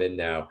come in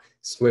now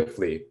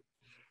swiftly.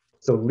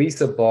 So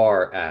Lisa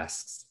Barr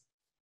asks,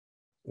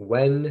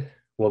 when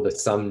will the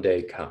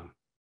someday come?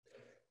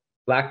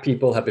 Black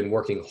people have been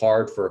working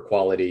hard for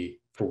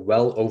equality for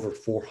well over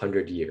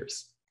 400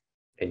 years.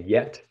 And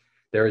yet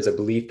there is a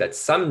belief that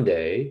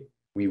someday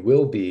we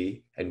will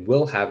be and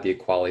will have the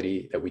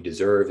equality that we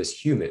deserve as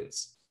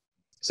humans.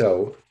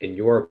 So in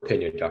your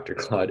opinion, Dr.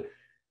 Glaude,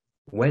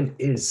 when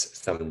is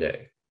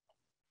someday?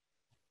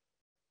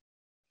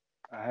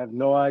 I have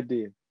no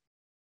idea.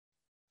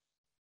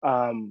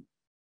 I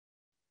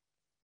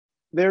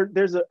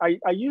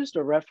used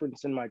a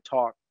reference in my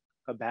talk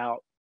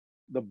about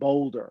the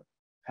boulder,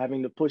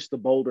 having to push the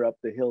boulder up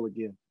the hill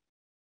again.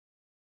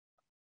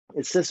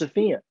 It's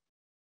Sisyphean,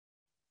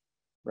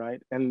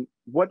 right? And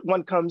what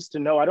one comes to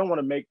know, I don't want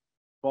to make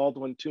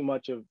Baldwin too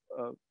much of,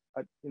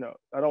 I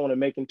don't want to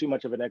make him too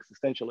much of an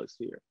existentialist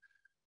here,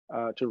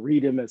 to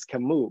read him as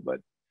Camus, but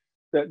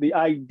the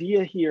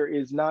idea here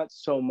is not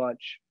so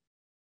much,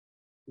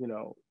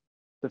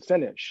 the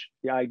finish.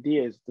 The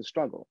idea is the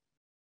struggle.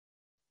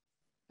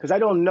 Because I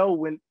don't know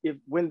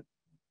when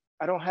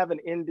I don't have an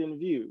end in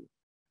view.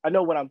 I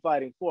know what I'm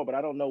fighting for, but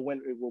I don't know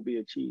when it will be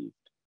achieved.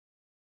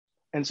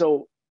 And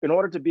so in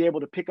order to be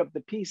able to pick up the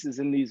pieces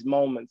in these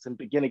moments and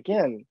begin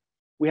again,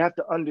 we have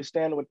to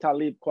understand what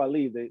Talib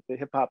Kweli, the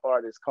hip hop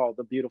artist, called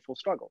the beautiful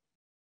struggle,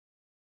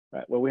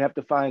 right? Where we have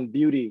to find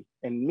beauty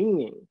and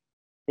meaning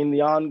in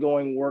the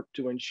ongoing work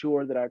to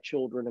ensure that our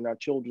children and our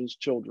children's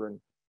children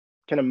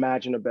can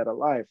imagine a better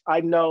life.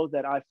 I know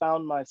that I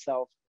found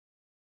myself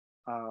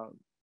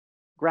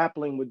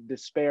grappling with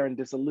despair and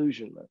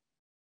disillusionment.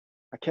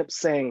 I kept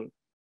saying,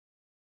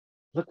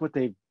 look what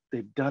they've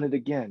done it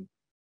again.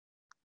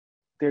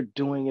 They're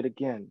doing it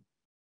again.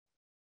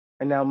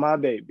 And now my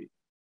baby,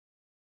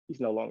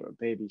 he's no longer a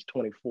baby, he's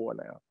 24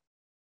 now.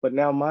 But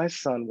now my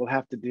son will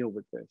have to deal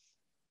with this.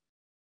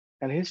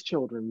 And his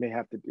children may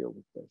have to deal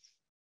with this,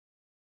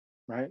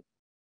 right?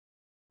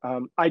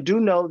 I do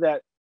know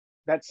that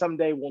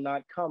someday will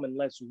not come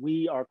unless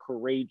we are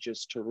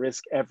courageous to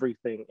risk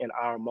everything in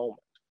our moment.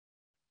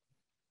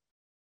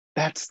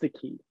 That's the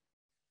key,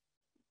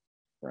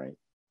 right?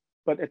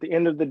 But at the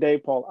end of the day,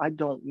 Paul, I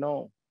don't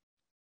know.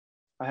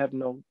 I have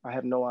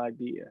no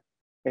idea.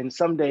 And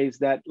some days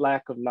that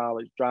lack of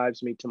knowledge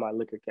drives me to my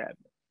liquor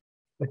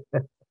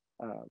cabinet.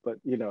 But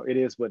it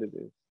is what it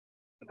is.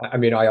 I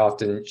mean, I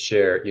often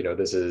share,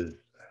 this is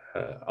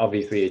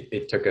obviously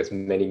it took us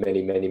many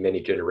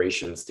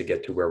generations to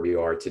get to where we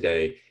are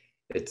today.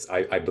 It's,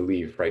 I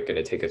believe, right, going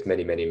to take us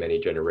many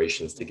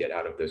generations to get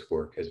out of this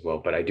work as well.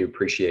 But I do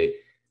appreciate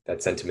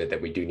that sentiment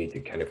that we do need to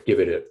kind of give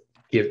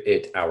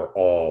it our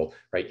all,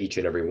 right, each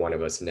and every one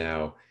of us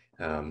now,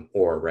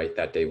 or right,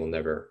 that day will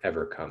never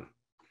ever come.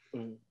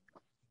 Mm.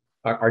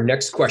 Our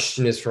next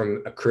question is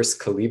from Chris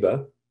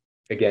Kaliba.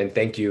 Again,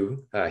 thank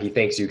you. He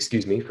thanks you,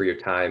 for your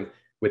time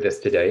with us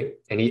today.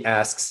 And he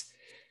asks,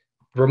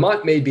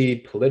 Vermont may be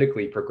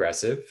politically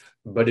progressive,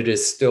 but it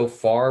is still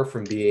far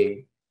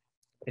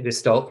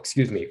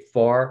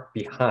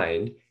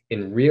behind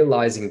in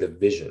realizing the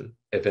vision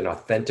of an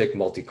authentic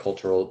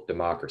multicultural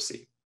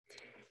democracy.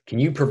 Can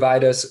you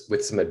provide us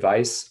with some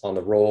advice on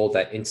the role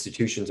that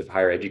institutions of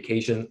higher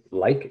education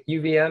like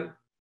UVM?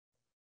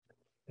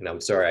 And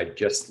I'm sorry, I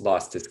just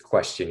lost his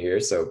question here.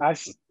 So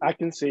I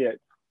can see it.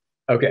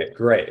 Okay,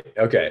 great.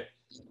 Okay.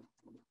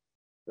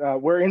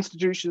 Where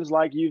institutions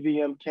like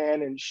UVM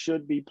can and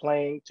should be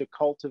playing to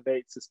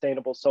cultivate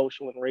sustainable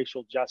social and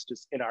racial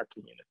justice in our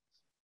communities.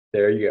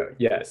 There you go.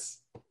 Yes.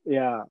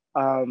 Yeah.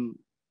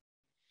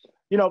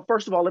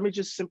 First of all, let me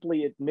just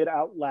simply admit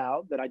out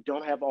loud that I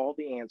don't have all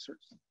the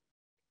answers.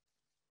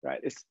 Right.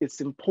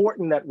 It's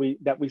important that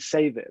we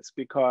say this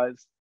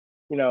because,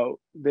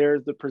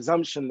 there's the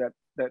presumption that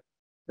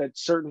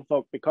certain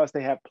folk, because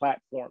they have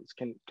platforms,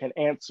 can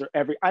answer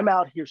I'm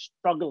out here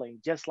struggling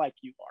just like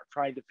you are,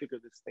 trying to figure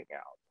this thing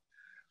out.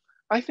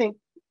 I think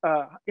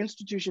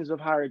institutions of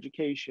higher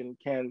education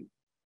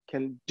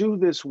can do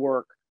this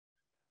work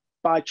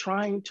by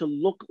trying to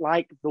look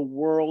like the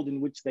world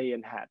in which they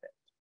inhabit.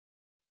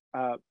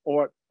 I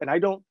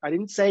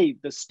didn't say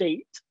the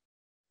state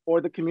or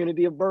the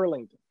community of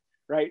Burlington,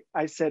 right?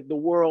 I said the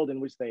world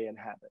in which they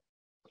inhabit.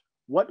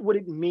 What would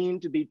it mean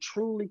to be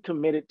truly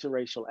committed to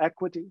racial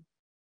equity,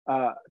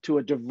 to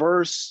a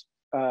diverse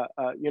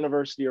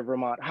University of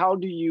Vermont? How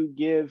do you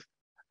give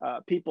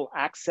people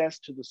access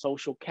to the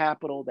social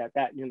capital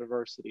that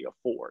university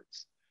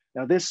affords?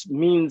 Now, this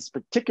means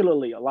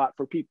particularly a lot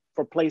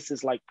for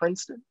places like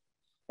Princeton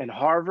and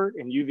Harvard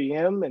and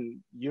UVM and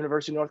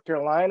University of North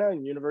Carolina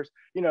and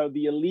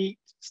the elite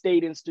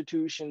state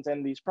institutions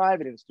and these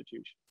private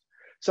institutions.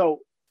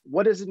 So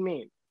what does it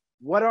mean?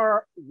 What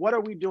are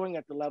we doing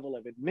at the level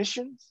of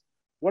admissions?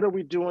 What are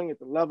we doing at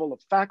the level of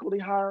faculty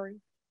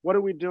hiring? What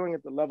are we doing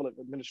at the level of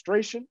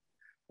administration?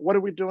 What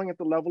are we doing at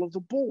the level of the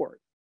board?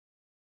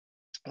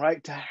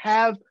 Right? To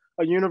have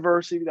a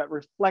university that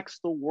reflects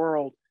the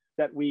world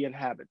that we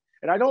inhabit.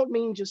 And I don't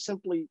mean just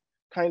simply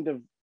kind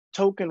of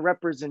token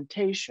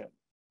representation.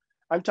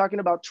 I'm talking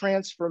about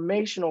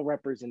transformational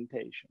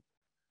representation,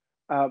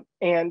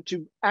 and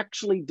to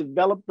actually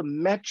develop the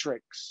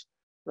metrics,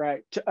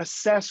 right, to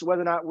assess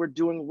whether or not we're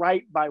doing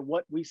right by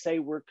what we say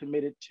we're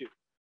committed to.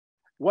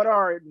 What are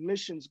our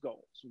admissions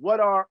goals?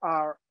 What are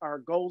our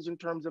goals in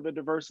terms of a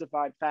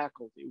diversified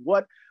faculty?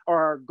 What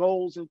are our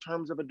goals in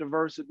terms of a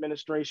diverse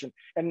administration?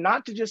 And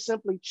not to just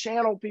simply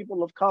channel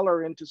people of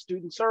color into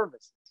student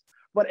services,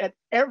 but at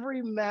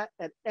every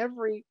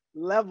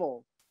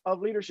level of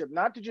leadership,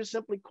 not to just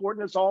simply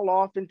coordinate us all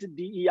off into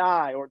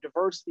DEI or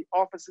diversity,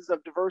 offices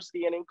of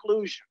diversity and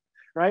inclusion,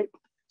 right?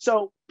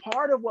 So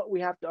part of what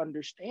we have to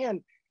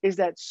understand is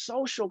that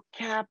social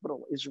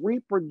capital is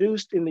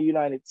reproduced in the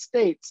United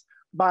States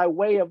by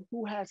way of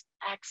who has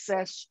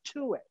access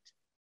to it.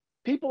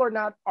 People are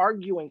not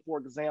arguing, for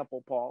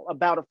example, Paul,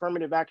 about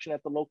affirmative action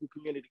at the local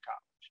community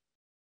college.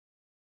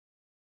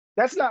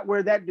 That's not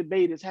where that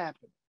debate is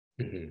happening.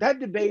 Mm-hmm. That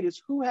debate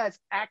is who has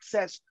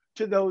access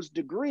to those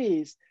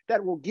degrees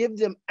that will give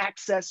them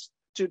access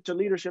to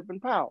leadership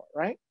and power,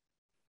 right?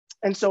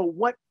 And so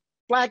what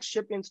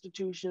flagship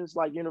institutions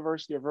like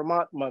University of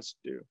Vermont must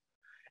do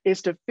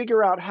is to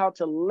figure out how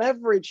to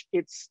leverage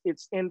its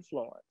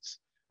influence,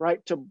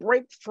 right? To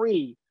break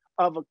free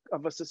of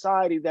a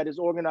society that is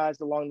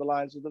organized along the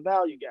lines of the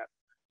value gap.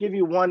 Give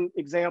you one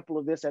example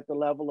of this at the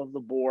level of the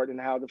board and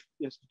how the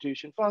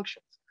institution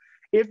functions.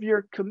 If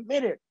you're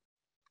committed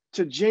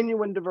to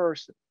genuine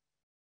diversity,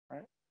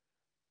 right?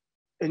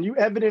 And you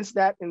evidence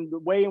that in the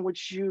way in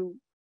which you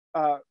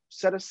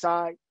set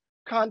aside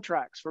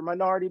contracts for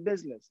minority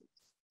businesses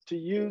to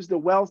use the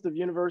wealth of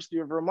University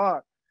of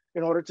Vermont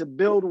in order to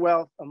build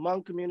wealth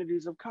among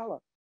communities of color.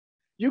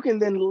 You can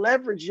then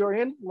leverage your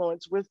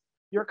influence with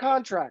your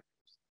contractors.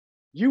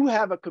 You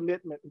have a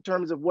commitment in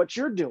terms of what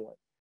you're doing.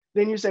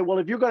 Then you say, well,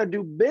 if you're going to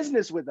do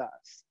business with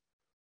us,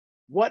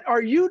 what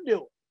are you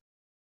doing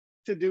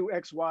to do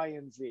X, Y,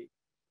 and Z,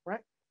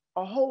 right?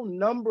 A whole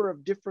number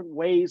of different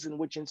ways in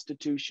which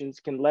institutions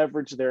can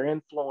leverage their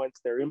influence,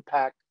 their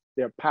impact,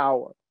 their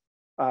power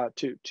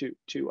to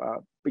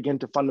begin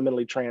to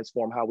fundamentally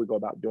transform how we go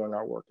about doing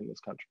our work in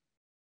this country.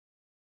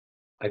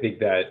 I think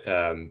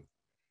that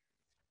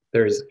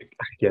there's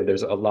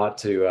a lot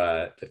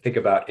to think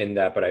about in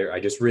that, but I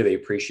just really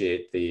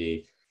appreciate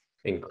the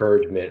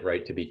encouragement,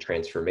 right, to be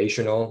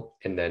transformational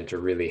and then to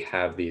really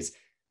have these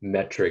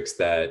metrics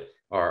that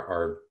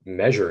are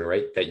measuring,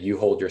 right, that you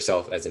hold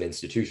yourself as an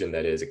institution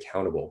that is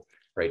accountable,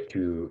 right,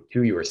 to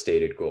your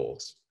stated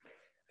goals.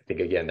 I think,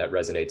 again, that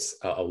resonates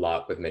a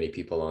lot with many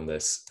people on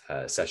this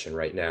session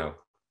right now.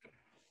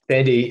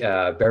 Sandy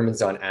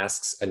Bermanzon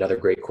asks another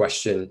great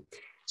question.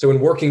 So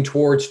in working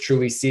towards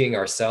truly seeing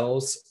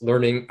ourselves,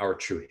 learning our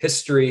true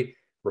history,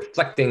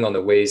 reflecting on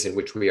the ways in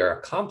which we are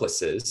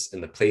accomplices in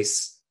the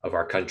place of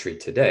our country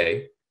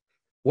today,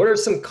 what are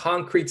some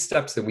concrete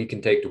steps that we can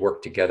take to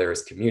work together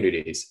as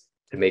communities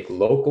to make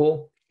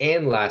local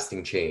and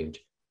lasting change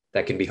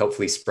that can be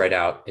hopefully spread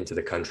out into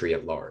the country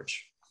at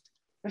large?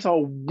 That's a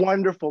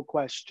wonderful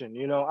question.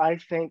 You know, I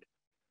think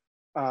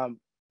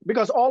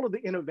because all of the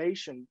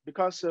innovation,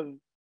 because of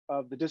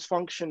the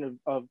dysfunction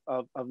of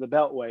the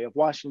Beltway, of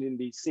Washington,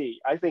 D.C.,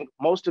 I think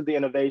most of the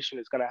innovation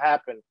is going to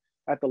happen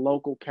at the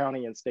local,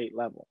 county, and state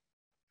level.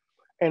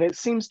 And it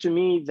seems to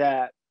me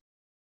that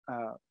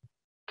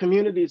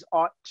communities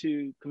ought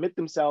to commit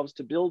themselves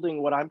to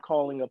building what I'm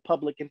calling a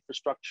public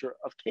infrastructure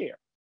of care,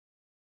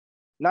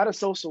 not a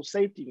social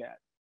safety net.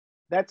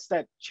 That's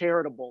that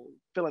charitable,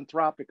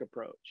 philanthropic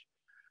approach.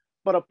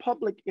 But a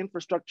public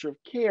infrastructure of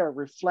care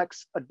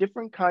reflects a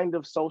different kind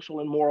of social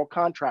and moral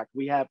contract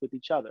we have with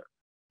each other.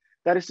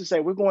 That is to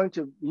say, we're going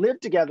to live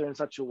together in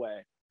such a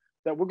way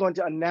that we're going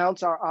to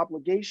announce our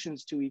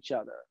obligations to each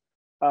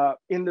other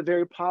in the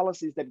very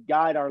policies that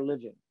guide our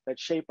living, that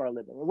shape our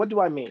living. And what do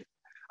I mean?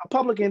 A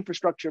public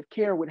infrastructure of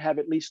care would have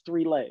at least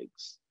 3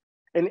 legs.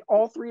 And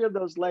all 3 of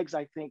those legs,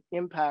 I think,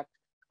 impact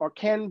or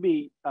can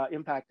be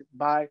impacted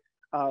by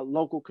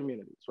local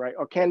communities, right?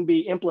 Or can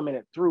be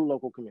implemented through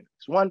local communities.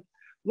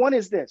 One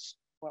is this,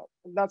 well,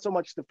 not so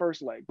much the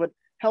first leg, but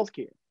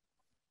healthcare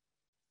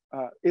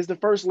is the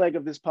first leg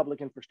of this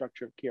public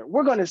infrastructure of care.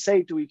 We're going to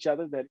say to each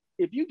other that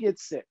if you get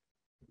sick,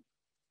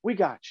 we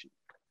got you.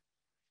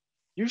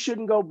 You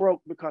shouldn't go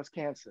broke because of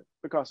cancer.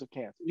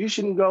 You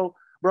shouldn't go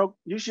broke.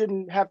 You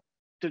shouldn't have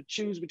to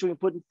choose between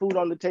putting food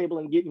on the table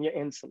and getting your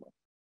insulin,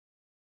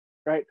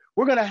 right?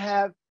 We're going to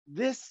have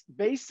this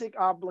basic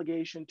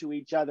obligation to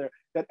each other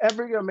that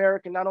every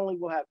American not only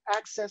will have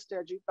access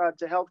to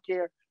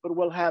healthcare, but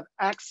will have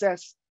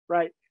access,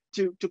 right,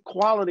 to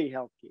quality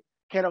healthcare,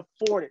 can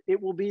afford it.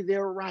 It will be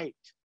their right?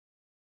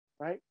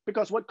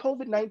 Because what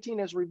COVID-19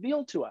 has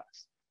revealed to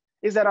us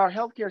is that our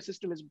healthcare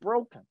system is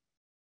broken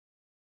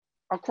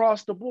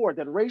across the board,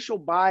 that racial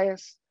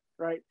bias,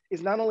 right,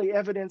 is not only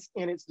evidenced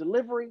in its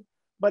delivery,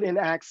 but in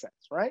access,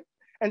 right?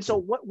 And so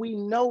what we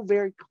know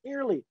very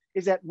clearly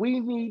is that we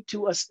need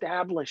to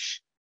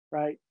establish,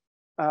 right,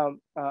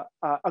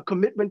 a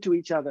commitment to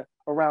each other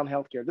around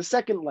healthcare. The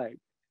second leg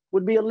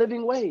would be a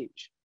living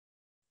wage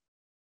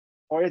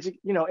or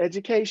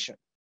education,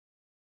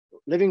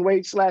 living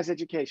wage /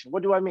 education.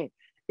 What do I mean?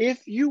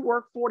 If you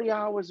work 40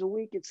 hours a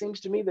week, it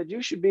seems to me that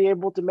you should be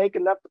able to make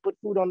enough to put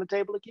food on the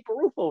table and keep a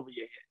roof over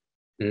your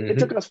head. Mm-hmm.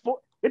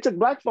 It took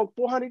Black folk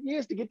 400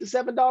 years to get to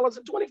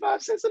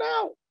 $7.25 an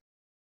hour.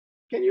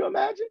 Can you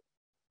imagine?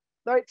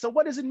 Right. So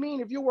what does it mean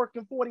if you're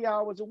working 40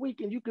 hours a week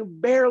and you can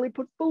barely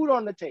put food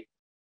on the table,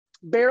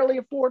 barely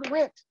afford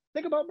rent?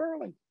 Think about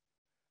Burlington,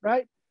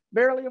 right?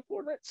 Barely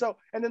afford rent. So,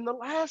 and then the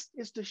last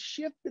is to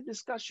shift the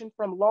discussion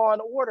from law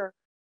and order,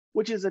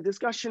 which is a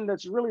discussion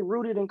that's really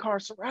rooted in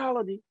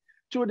carcerality,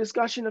 to a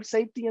discussion of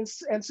safety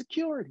and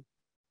security.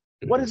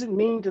 What does it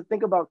mean to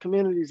think about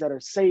communities that are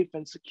safe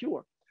and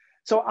secure?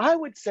 So I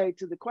would say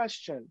to the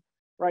question,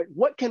 right,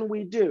 what can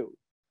we do?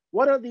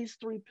 What are these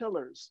 3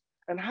 pillars?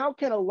 And how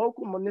can a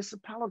local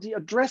municipality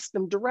address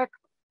them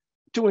directly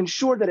to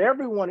ensure that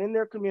everyone in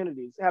their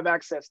communities have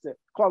access to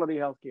quality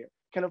healthcare,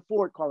 can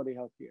afford quality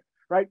healthcare,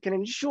 right? Can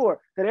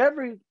ensure that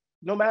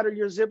no matter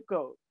your zip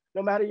code,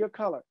 no matter your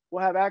color, will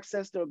have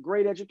access to a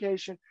great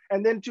education,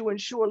 and then to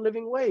ensure a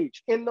living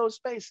wage in those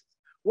spaces.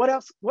 What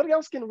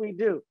else can we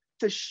do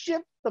to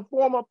shift the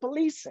form of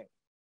policing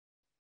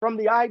from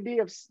the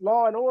idea of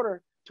law and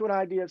order to an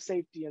idea of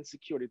safety and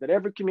security, that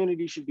every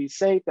community should be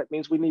safe? That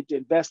means we need to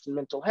invest in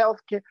mental health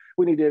care,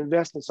 we need to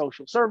invest in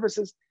social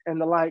services and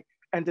the like,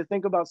 and to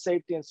think about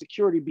safety and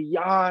security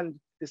beyond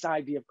this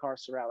idea of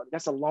carcerality.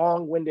 That's a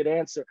long-winded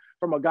answer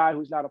from a guy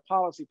who's not a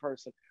policy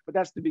person, but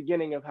that's the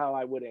beginning of how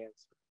I would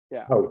answer.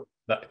 Yeah. Oh,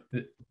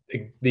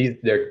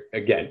 they're,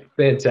 again,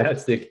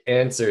 fantastic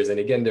answers. And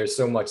again, there's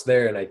so much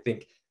there. And I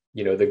think,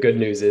 the good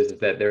news is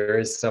that there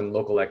is some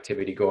local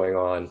activity going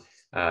on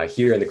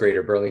here in the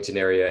greater Burlington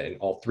area in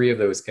all three of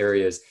those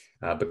areas,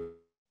 but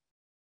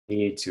we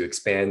need to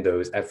expand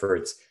those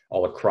efforts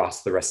all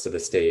across the rest of the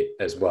state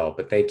as well.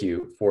 But thank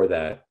you for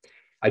that.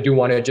 I do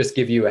want to just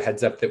give you a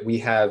heads up that we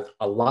have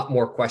a lot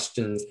more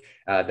questions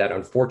that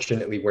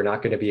unfortunately we're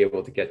not going to be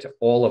able to get to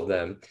all of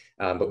them,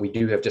 but we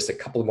do have just a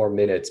couple more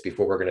minutes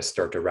before we're going to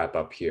start to wrap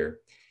up here.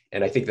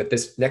 And I think that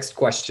this next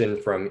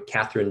question from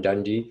Catherine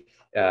Dundee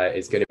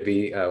is going to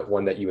be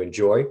one that you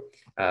enjoy.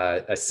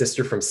 A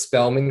sister from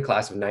Spelman,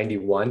 class of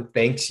 '91,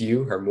 thanks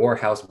you, her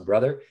Morehouse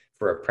brother,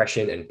 for a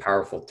prescient and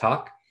powerful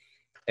talk.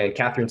 And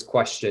Catherine's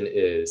question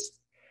is,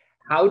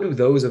 how do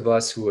those of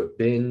us who have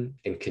been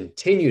and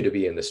continue to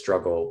be in the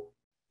struggle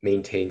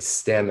maintain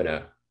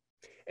stamina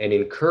and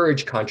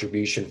encourage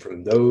contribution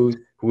from those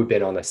who have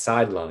been on the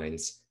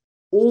sidelines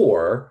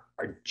or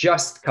are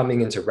just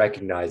coming into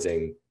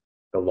recognizing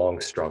the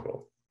long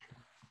struggle?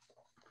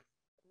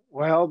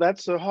 Well,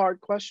 that's a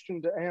hard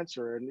question to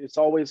answer, and it's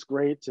always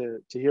great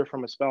to hear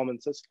from a Spelman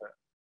sister.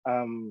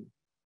 You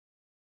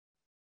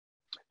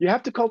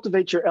have to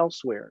cultivate your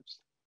elsewheres,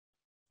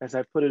 as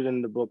I put it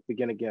in the book,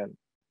 Begin Again.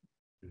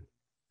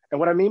 And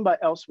what I mean by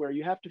elsewhere,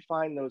 you have to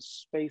find those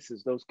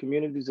spaces, those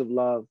communities of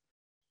love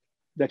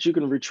that you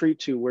can retreat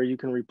to where you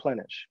can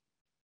replenish.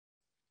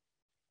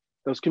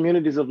 Those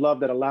communities of love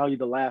that allow you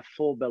to laugh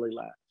full belly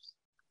laughs,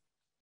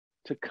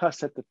 to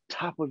cuss at the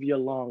top of your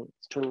lungs,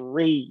 to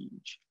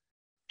rage.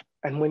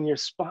 And when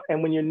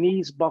your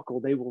knees buckle,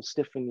 they will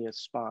stiffen your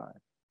spine,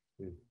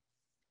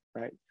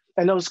 right?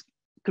 And those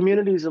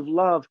communities of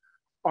love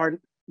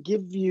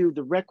give you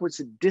the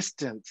requisite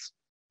distance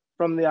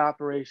from the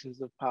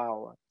operations of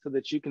power so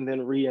that you can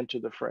then re-enter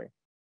the fray.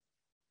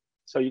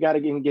 So you got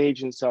to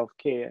engage in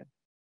self-care.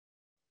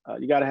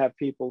 You got to have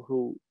people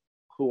who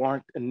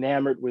aren't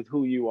enamored with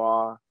who you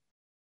are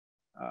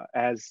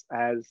as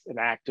an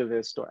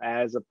activist or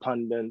as a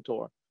pundit,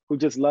 or who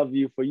just love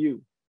you for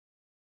you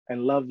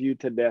and love you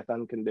to death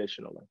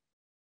unconditionally.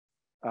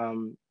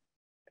 And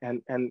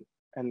in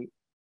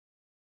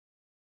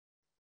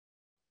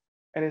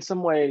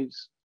some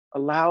ways,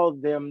 allow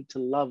them to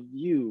love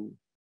you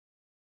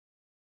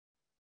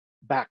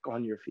back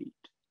on your feet,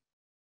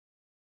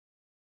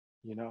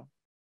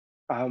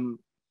 And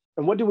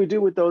what do we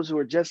do with those who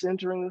are just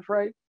entering the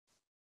fray?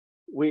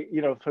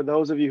 For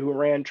those of you who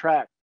ran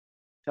track,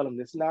 tell them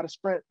this is not a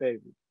sprint,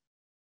 baby.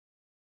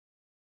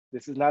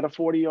 This is not a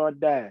 40-yard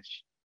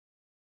dash.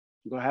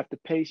 You're gonna have to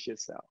pace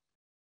yourself.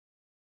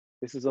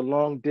 This is a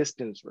long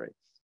distance race.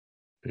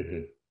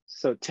 Mm-hmm.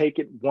 So take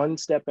it one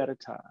step at a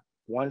time,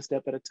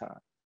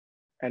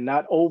 and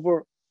not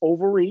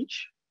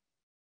overreach.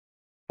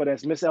 But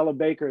as Miss Ella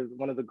Baker,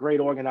 one of the great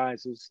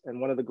organizers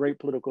and one of the great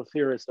political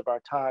theorists of our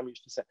time,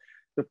 used to say,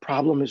 the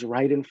problem is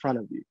right in front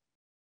of you.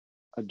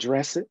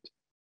 Address it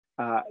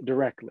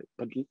directly,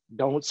 but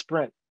don't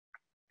sprint.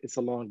 It's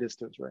a long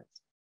distance race.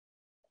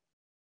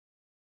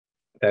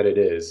 That it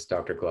is,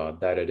 Dr.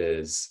 Glaude, that it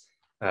is.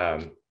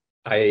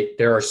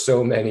 There are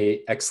so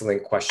many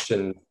excellent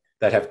questions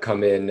that have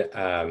come in.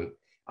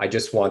 I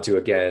just want to,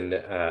 again,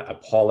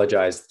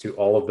 apologize to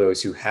all of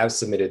those who have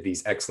submitted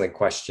these excellent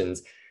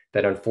questions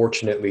that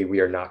unfortunately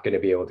we are not going to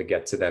be able to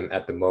get to them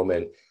at the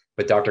moment.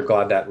 But Dr.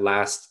 Glaude, that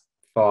last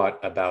thought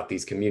about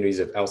these communities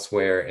of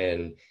elsewhere,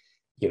 and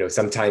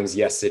sometimes,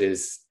 yes, it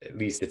is, at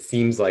least it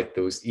seems like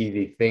those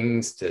easy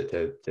things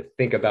to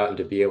think about and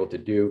to be able to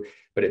do,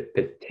 but in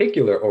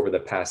particular over the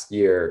past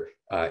year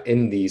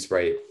in these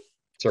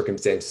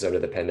circumstances under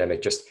the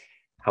pandemic, just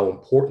how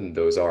important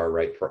those are,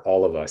 for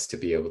all of us to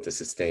be able to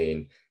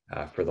sustain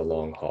for the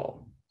long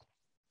haul.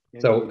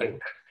 So,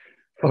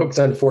 folks,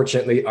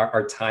 unfortunately,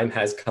 our time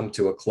has come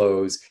to a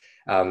close.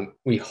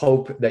 We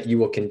hope that you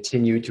will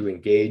continue to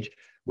engage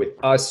with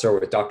us or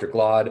with Dr.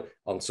 Glaude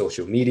on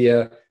social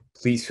media.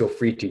 Please feel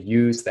free to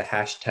use the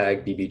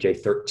hashtag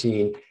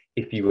BBJ13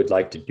 if you would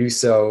like to do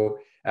so.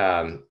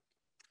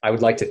 I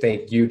would like to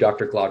thank you,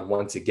 Dr. Glaude,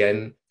 once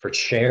again for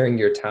sharing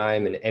your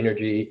time and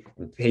energy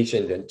and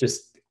patience and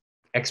just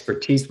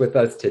expertise with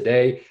us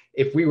today.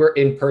 If we were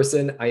in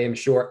person, I am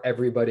sure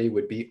everybody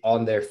would be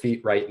on their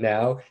feet right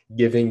now,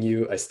 giving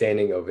you a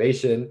standing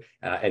ovation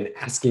and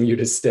asking you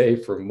to stay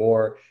for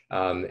more.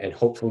 And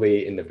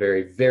hopefully in the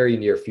very, very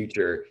near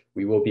future,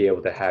 we will be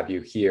able to have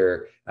you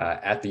here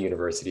at the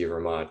University of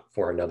Vermont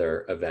for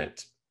another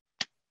event.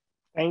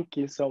 Thank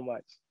you so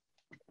much.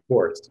 Of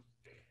course.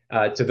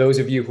 To those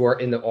of you who are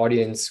in the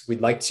audience,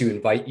 we'd like to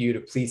invite you to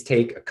please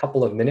take a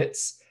couple of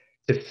minutes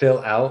to fill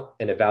out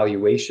an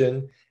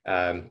evaluation.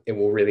 It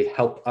will really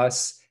help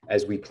us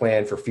as we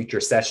plan for future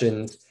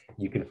sessions.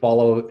 You can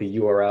follow the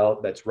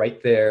URL that's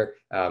right there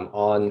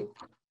on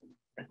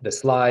the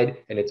slide,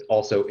 and it's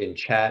also in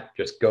chat.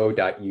 Just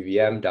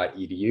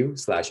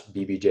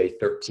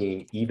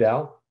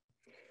go.uvm.edu/bbj13eval.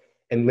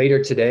 And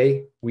later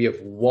today, we have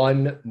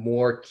one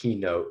more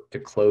keynote to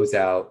close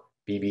out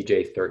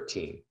BBJ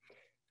 13,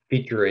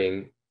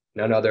 featuring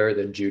none other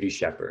than Judy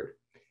Shepard.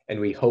 And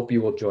we hope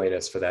you will join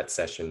us for that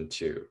session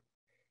too.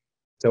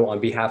 So on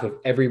behalf of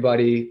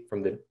everybody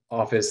from the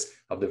Office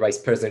of the Vice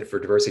President for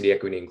Diversity,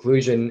 Equity, and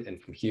Inclusion,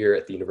 and from here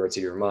at the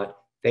University of Vermont,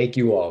 thank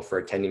you all for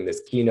attending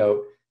this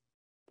keynote.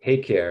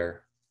 Take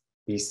care,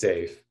 be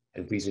safe,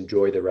 and please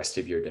enjoy the rest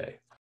of your day.